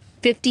state,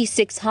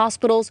 56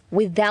 hospitals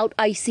without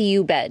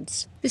ICU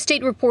beds. The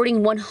state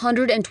reporting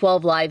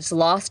 112 lives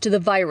lost to the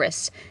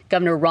virus.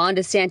 Governor Ron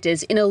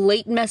DeSantis in a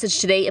late message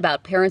today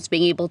about parents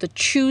being able to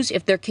choose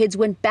if their kids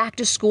went back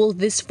to school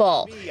this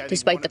fall,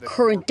 despite the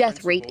current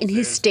death rate in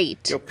his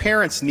state.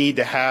 Parents need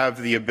to have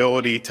the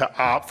ability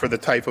to opt for the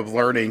type of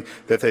learning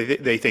that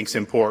they think is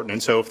important.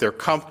 And so if they're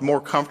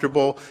more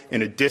comfortable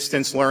in a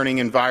distance learning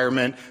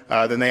environment,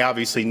 then they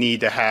obviously need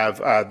to have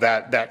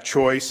that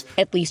choice.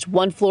 At least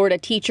one Florida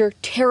teacher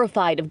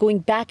terrified of going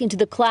back into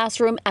the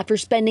classroom after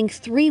spending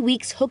 3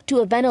 weeks hooked to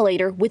a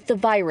ventilator with the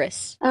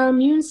virus. Our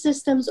immune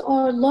systems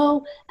are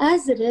low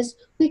as it is.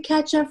 We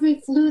catch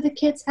every flu the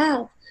kids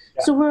have.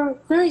 So we're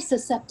very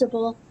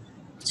susceptible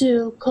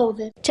to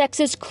COVID.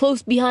 Texas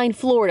close behind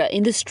Florida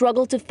in the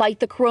struggle to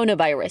fight the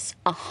coronavirus.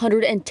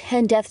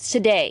 110 deaths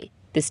today.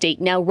 The state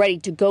now ready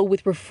to go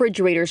with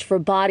refrigerators for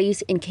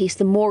bodies in case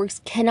the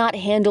morgues cannot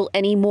handle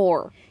any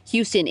more.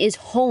 Houston is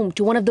home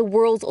to one of the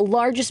world's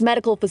largest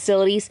medical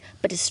facilities,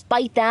 but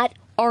despite that,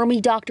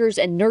 Army doctors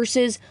and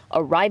nurses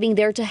arriving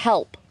there to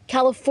help.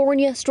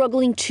 California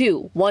struggling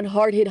too, one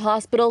hard-hit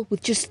hospital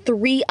with just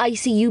 3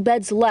 ICU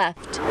beds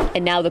left.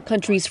 And now the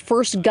country's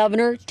first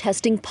governor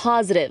testing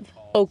positive.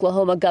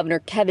 Oklahoma Governor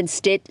Kevin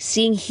Stitt,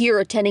 seen here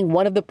attending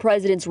one of the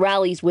president's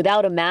rallies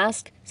without a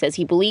mask, says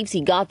he believes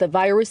he got the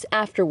virus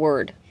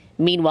afterward.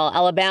 Meanwhile,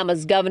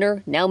 Alabama's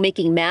governor now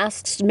making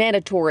masks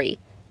mandatory.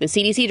 The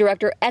CDC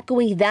director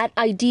echoing that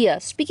idea,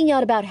 speaking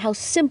out about how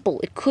simple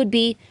it could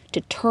be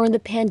to turn the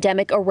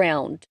pandemic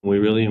around. We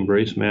really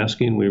embrace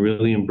masking. We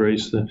really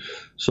embrace the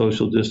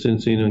social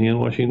distancing and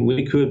hand washing.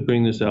 We could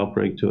bring this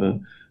outbreak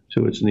to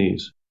its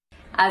knees.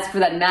 As for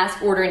that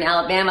mask order in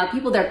Alabama,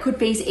 people there could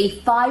face a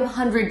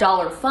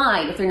 $500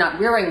 fine if they're not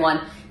wearing one.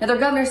 Now, their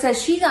governor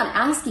says she's not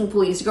asking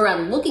police to go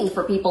around looking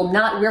for people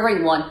not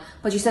wearing one,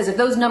 but she says if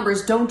those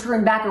numbers don't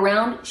turn back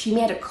around, she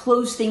may have to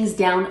close things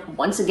down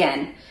once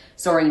again.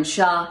 Zareen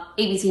Shah,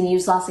 ABC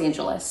News, Los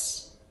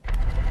Angeles.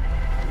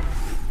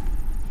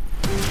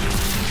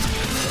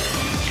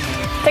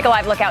 Take a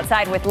live look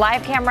outside with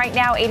live cam right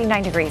now.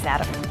 89 degrees,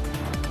 Adam.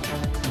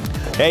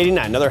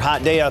 89, another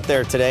hot day out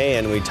there today,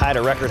 and we tied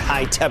a record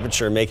high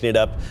temperature, making it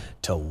up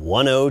to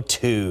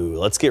 102.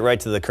 Let's get right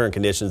to the current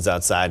conditions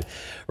outside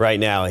right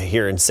now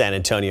here in San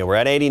Antonio. We're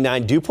at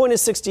 89, dew point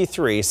is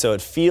 63, so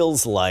it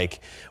feels like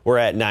we're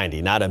at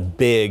 90. Not a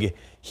big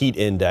heat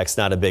index,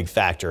 not a big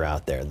factor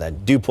out there.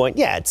 That dew point,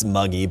 yeah, it's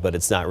muggy, but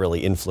it's not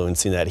really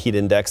influencing that heat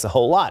index a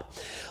whole lot.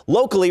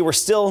 Locally, we're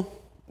still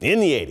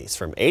in the 80s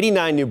from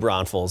 89 New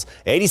Braunfels,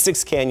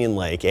 86 Canyon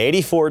Lake,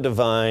 84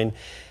 Devine,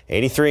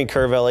 83 in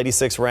Kerrville,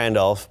 86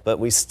 Randolph, but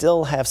we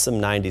still have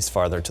some 90s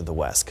farther to the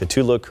west.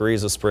 Cotulla,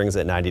 Carrizo Springs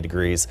at 90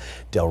 degrees,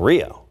 Del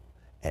Rio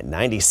at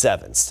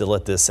 97, still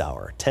at this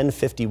hour,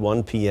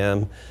 10:51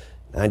 p.m.,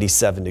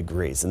 97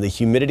 degrees, and the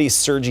humidity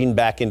surging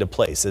back into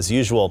place. As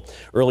usual,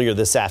 earlier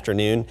this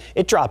afternoon,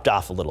 it dropped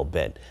off a little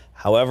bit.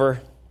 However,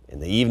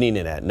 in the evening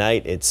and at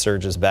night, it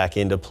surges back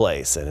into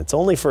place, and it's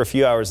only for a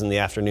few hours in the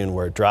afternoon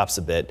where it drops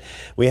a bit.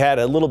 We had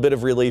a little bit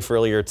of relief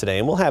earlier today,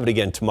 and we'll have it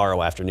again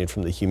tomorrow afternoon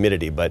from the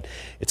humidity, but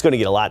it's going to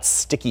get a lot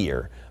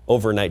stickier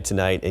overnight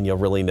tonight, and you'll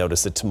really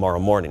notice it tomorrow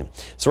morning.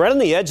 So right on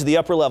the edge of the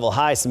upper level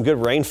high, some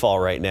good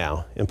rainfall right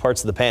now in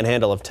parts of the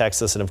panhandle of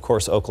Texas and of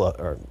course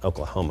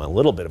Oklahoma, a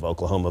little bit of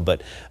Oklahoma,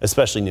 but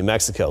especially New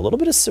Mexico. A little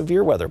bit of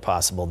severe weather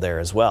possible there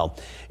as well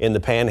in the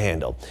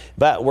panhandle.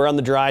 But we're on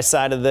the dry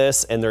side of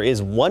this, and there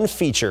is one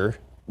feature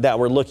that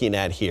we're looking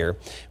at here,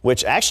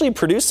 which actually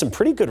produced some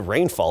pretty good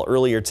rainfall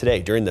earlier today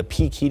during the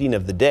peak heating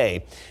of the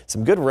day.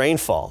 Some good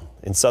rainfall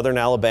in southern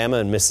Alabama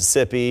and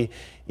Mississippi,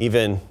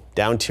 even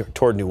down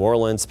toward New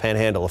Orleans,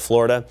 panhandle of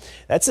Florida.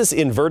 That's this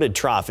inverted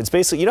trough. It's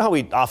basically, you know how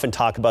we often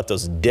talk about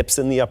those dips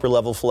in the upper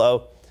level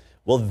flow?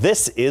 Well,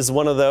 this is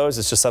one of those.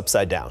 It's just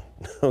upside down.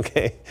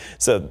 Okay,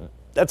 so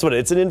that's what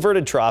it's an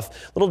inverted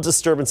trough, little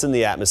disturbance in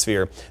the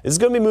atmosphere. This is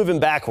going to be moving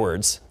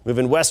backwards,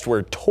 moving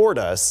westward toward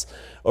us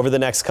over the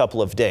next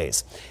couple of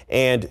days.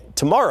 And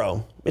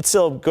tomorrow, it's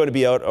still going to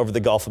be out over the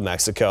Gulf of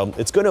Mexico.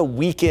 It's going to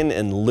weaken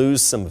and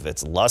lose some of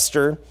its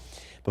luster.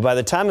 But by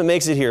the time it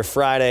makes it here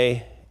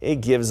Friday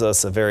it gives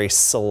us a very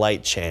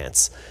slight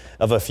chance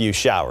of a few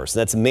showers.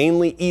 That's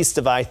mainly east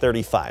of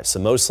I-35, so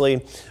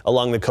mostly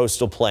along the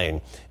coastal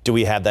plain do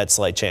we have that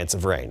slight chance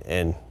of rain.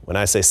 And when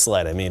I say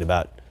slight, I mean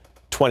about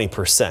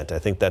 20%. I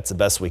think that's the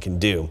best we can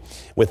do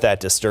with that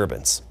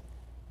disturbance.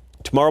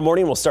 Tomorrow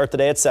morning, we'll start the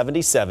day at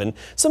 77.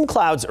 Some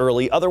clouds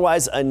early,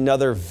 otherwise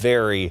another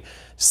very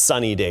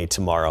sunny day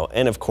tomorrow.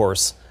 And of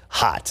course,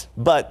 hot.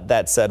 But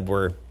that said,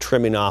 we're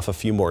trimming off a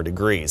few more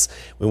degrees.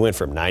 We went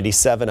from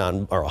 107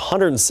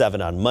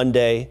 on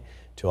Monday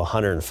to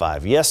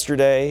 105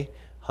 yesterday,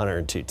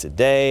 102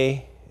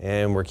 today,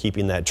 and we're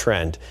keeping that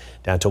trend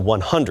down to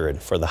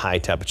 100 for the high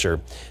temperature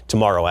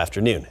tomorrow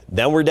afternoon.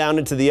 Then we're down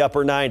into the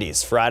upper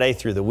 90s Friday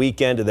through the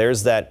weekend.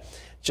 There's that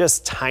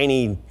just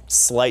tiny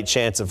slight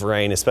chance of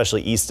rain,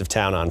 especially east of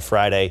town on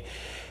Friday.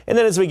 And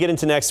then as we get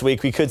into next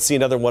week, we could see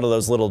another one of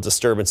those little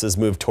disturbances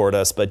move toward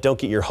us, but don't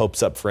get your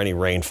hopes up for any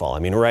rainfall. I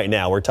mean, right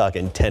now we're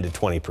talking 10 to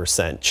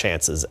 20%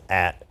 chances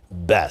at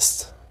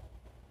best.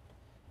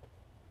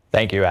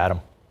 Thank you, Adam.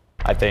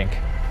 I think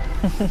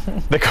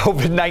the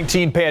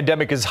COVID-19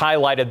 pandemic has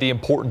highlighted the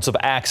importance of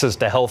access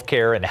to health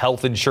care and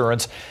health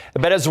insurance.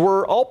 But as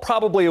we're all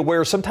probably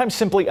aware, sometimes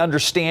simply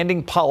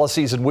understanding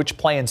policies and which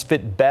plans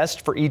fit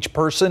best for each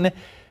person,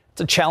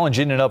 it's a challenge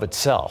in and of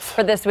itself.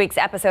 For this week's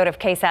episode of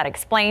KSAT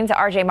Explains,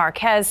 RJ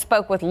Marquez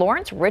spoke with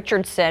Lawrence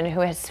Richardson,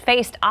 who has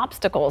faced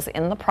obstacles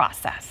in the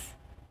process.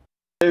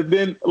 It's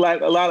been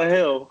like a lot of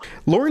hell.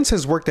 Lawrence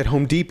has worked at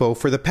Home Depot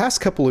for the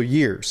past couple of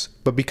years,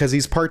 but because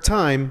he's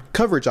part-time,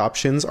 coverage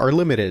options are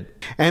limited.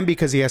 And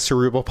because he has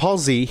cerebral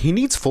palsy, he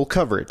needs full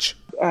coverage.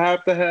 I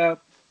have to have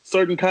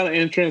certain kind of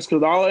insurance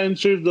because all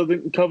insurance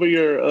doesn't cover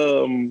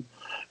your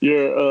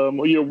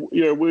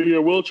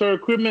wheelchair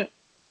equipment.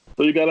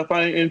 So you gotta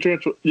find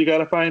insurance. You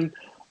gotta find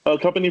a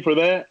company for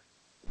that.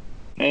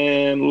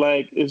 And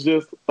like, it's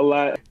just a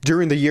lot.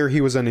 During the year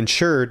he was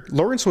uninsured,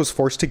 Lawrence was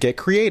forced to get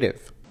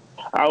creative.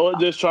 I was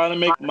just trying to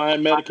make my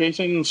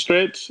medication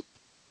stretch,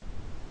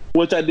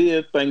 which I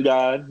did, thank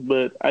God.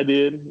 But I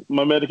did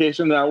my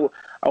medication. I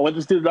went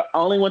to see. I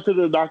only went to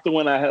the doctor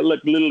when I had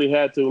literally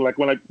had to, like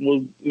when I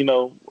was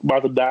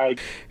about to die.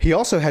 He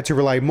also had to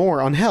rely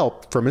more on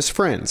help from his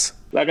friends.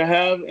 Like I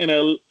have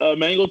a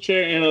manual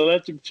chair and an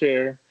electric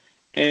chair,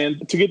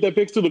 and to get that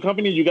fixed to the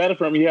company you got it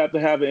from, you have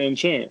to have an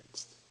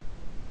insurance.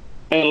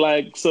 And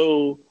like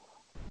so.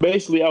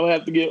 Basically, I would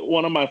have to get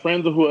one of my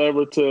friends or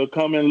whoever to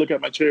come and look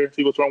at my chair and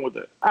see what's wrong with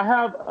it. I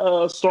have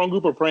a strong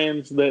group of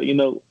friends that,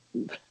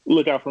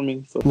 look out for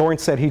me. So.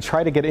 Lawrence said he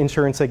tried to get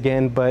insurance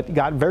again, but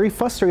got very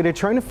frustrated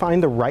trying to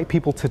find the right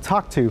people to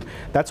talk to.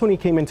 That's when he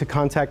came into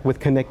contact with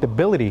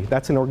Connectability.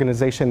 That's an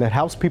organization that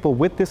helps people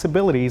with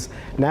disabilities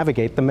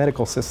navigate the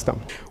medical system.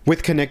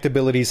 With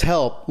Connectability's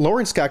help,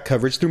 Lawrence got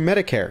coverage through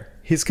Medicare.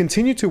 He's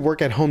continued to work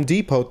at Home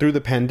Depot through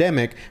the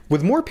pandemic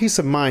with more peace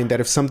of mind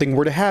that if something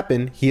were to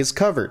happen, he is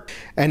covered.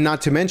 And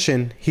not to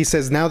mention, he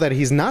says now that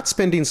he's not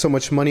spending so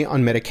much money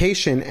on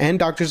medication and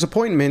doctor's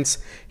appointments,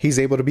 he's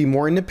able to be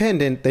more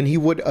independent than he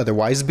would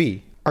otherwise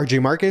be.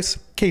 RJ Marcus,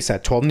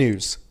 KSAT 12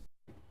 News.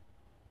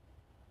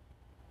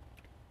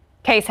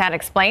 KSAT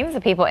Explains,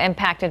 the people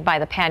impacted by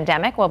the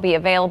pandemic, will be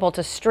available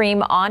to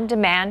stream on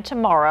demand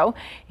tomorrow.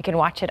 You can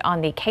watch it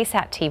on the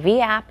KSAT TV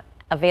app,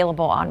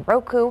 available on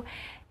Roku,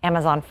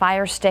 Amazon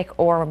Fire Stick,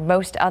 or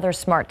most other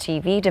smart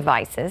TV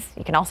devices.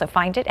 You can also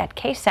find it at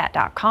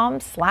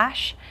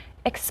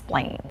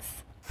ksat.com/explains.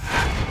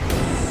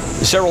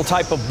 Several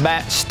types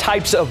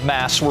of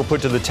masks were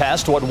put to the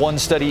test. What one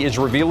study is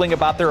revealing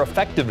about their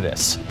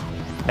effectiveness.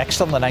 Next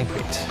on the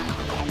Nightbeat.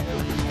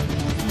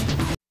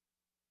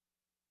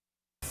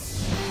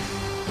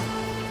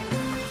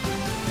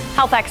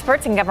 Health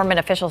experts and government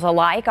officials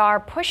alike are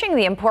pushing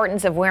the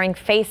importance of wearing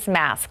face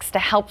masks to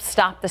help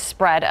stop the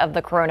spread of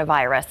the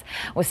coronavirus.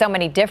 With so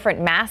many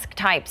different mask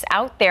types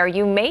out there,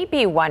 you may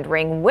be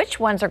wondering which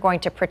ones are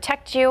going to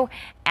protect you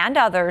and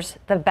others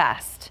the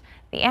best.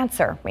 The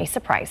answer may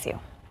surprise you.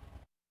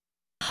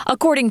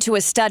 According to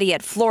a study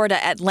at Florida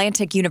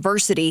Atlantic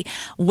University,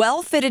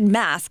 well-fitted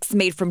masks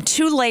made from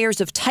 2 layers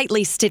of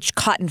tightly stitched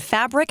cotton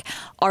fabric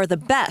are the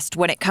best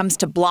when it comes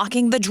to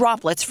blocking the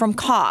droplets from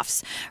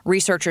coughs.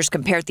 Researchers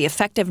compared the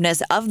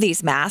effectiveness of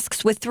these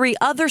masks with 3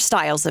 other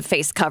styles of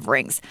face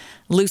coverings: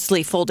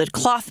 loosely folded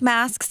cloth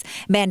masks,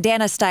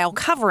 bandana-style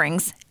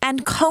coverings,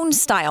 and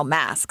cone-style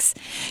masks.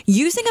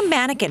 Using a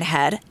mannequin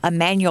head, a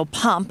manual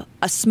pump,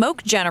 a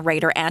smoke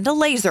generator, and a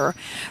laser,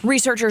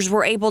 researchers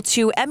were able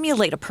to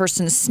emulate a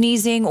person's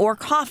sneezing or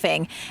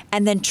coughing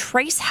and then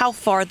trace how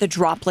far the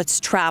droplets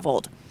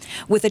traveled.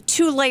 With a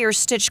 2-layer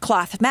stitched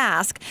cloth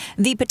mask,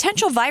 the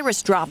potential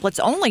virus droplets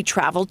only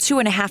traveled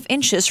 2.5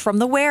 inches from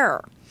the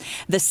wearer.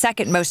 The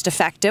second most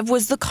effective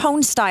was the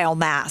cone-style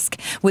mask,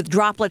 with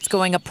droplets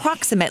going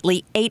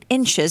approximately 8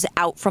 inches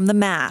out from the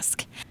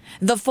mask.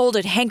 The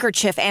folded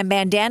handkerchief and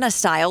bandana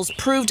styles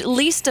proved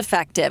least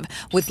effective,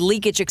 with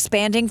leakage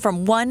expanding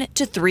from 1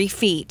 to 3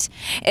 feet.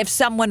 If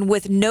someone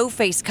with no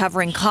face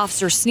covering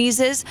coughs or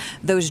sneezes,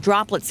 those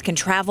droplets can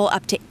travel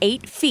up to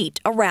 8 feet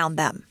around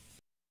them.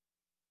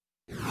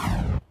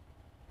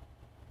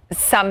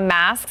 Some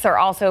masks are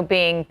also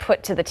being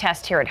put to the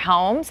test here at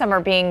home. Some are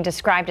being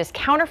described as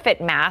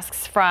counterfeit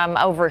masks from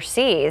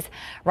overseas.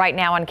 Right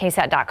now on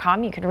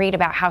KSAT.com, you can read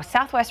about how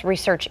Southwest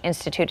Research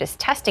Institute is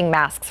testing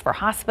masks for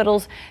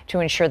hospitals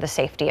to ensure the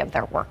safety of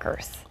their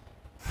workers.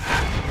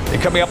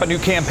 And coming up, a new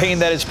campaign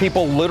that is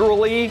people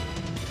literally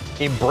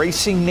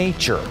embracing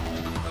nature.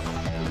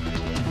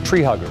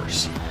 Tree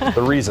huggers.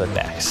 The reason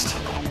next.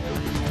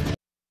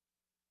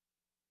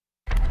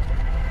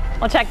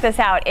 Well, check this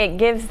out. It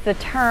gives the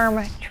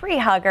term tree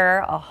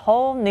hugger a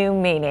whole new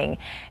meaning.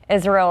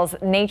 Israel's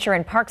Nature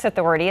and Parks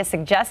Authority is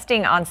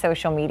suggesting on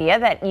social media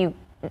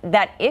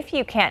that if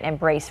you can't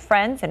embrace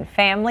friends and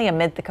family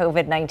amid the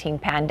COVID-19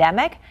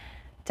 pandemic,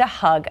 to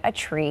hug a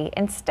tree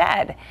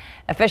instead.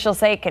 Officials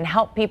say it can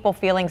help people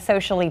feeling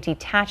socially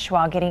detached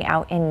while getting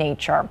out in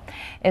nature.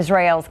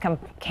 Israel's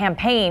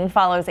campaign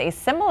follows a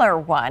similar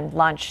one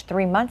launched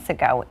 3 months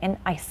ago in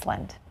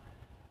Iceland.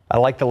 I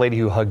like the lady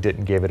who hugged it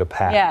and gave it a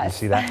pat. Yes. You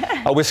see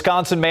that? A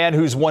Wisconsin man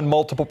who's won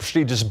multiple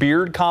prestigious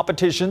beard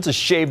competitions has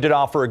shaved it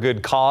off for a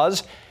good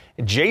cause.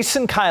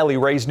 Jason Kiley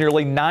raised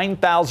nearly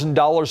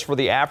 $9,000 for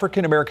the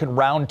African American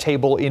Round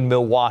Table in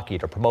Milwaukee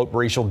to promote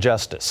racial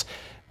justice.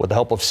 With the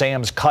help of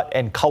Sam's Cut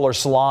and Color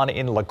Salon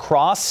in La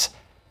Crosse,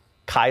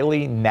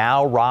 Kiley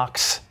now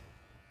rocks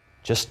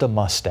just a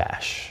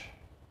mustache.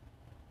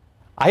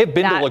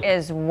 That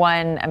is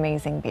one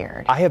amazing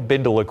beard. I have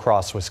been to La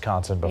Crosse,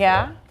 Wisconsin before.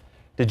 Yeah?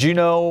 Did you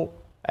know,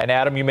 and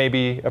Adam, you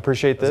maybe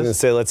appreciate this? I was going to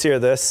say, let's hear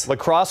this. La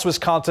Crosse,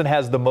 Wisconsin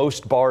has the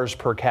most bars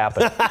per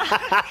capita.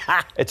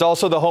 It's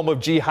also the home of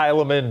G.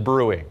 Heilemann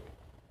Brewing.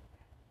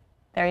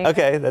 There you go.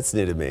 Okay, that's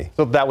new to me.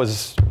 So that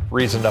was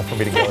reason enough for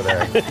me to go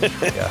there.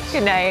 Yes.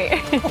 Good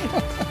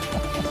night.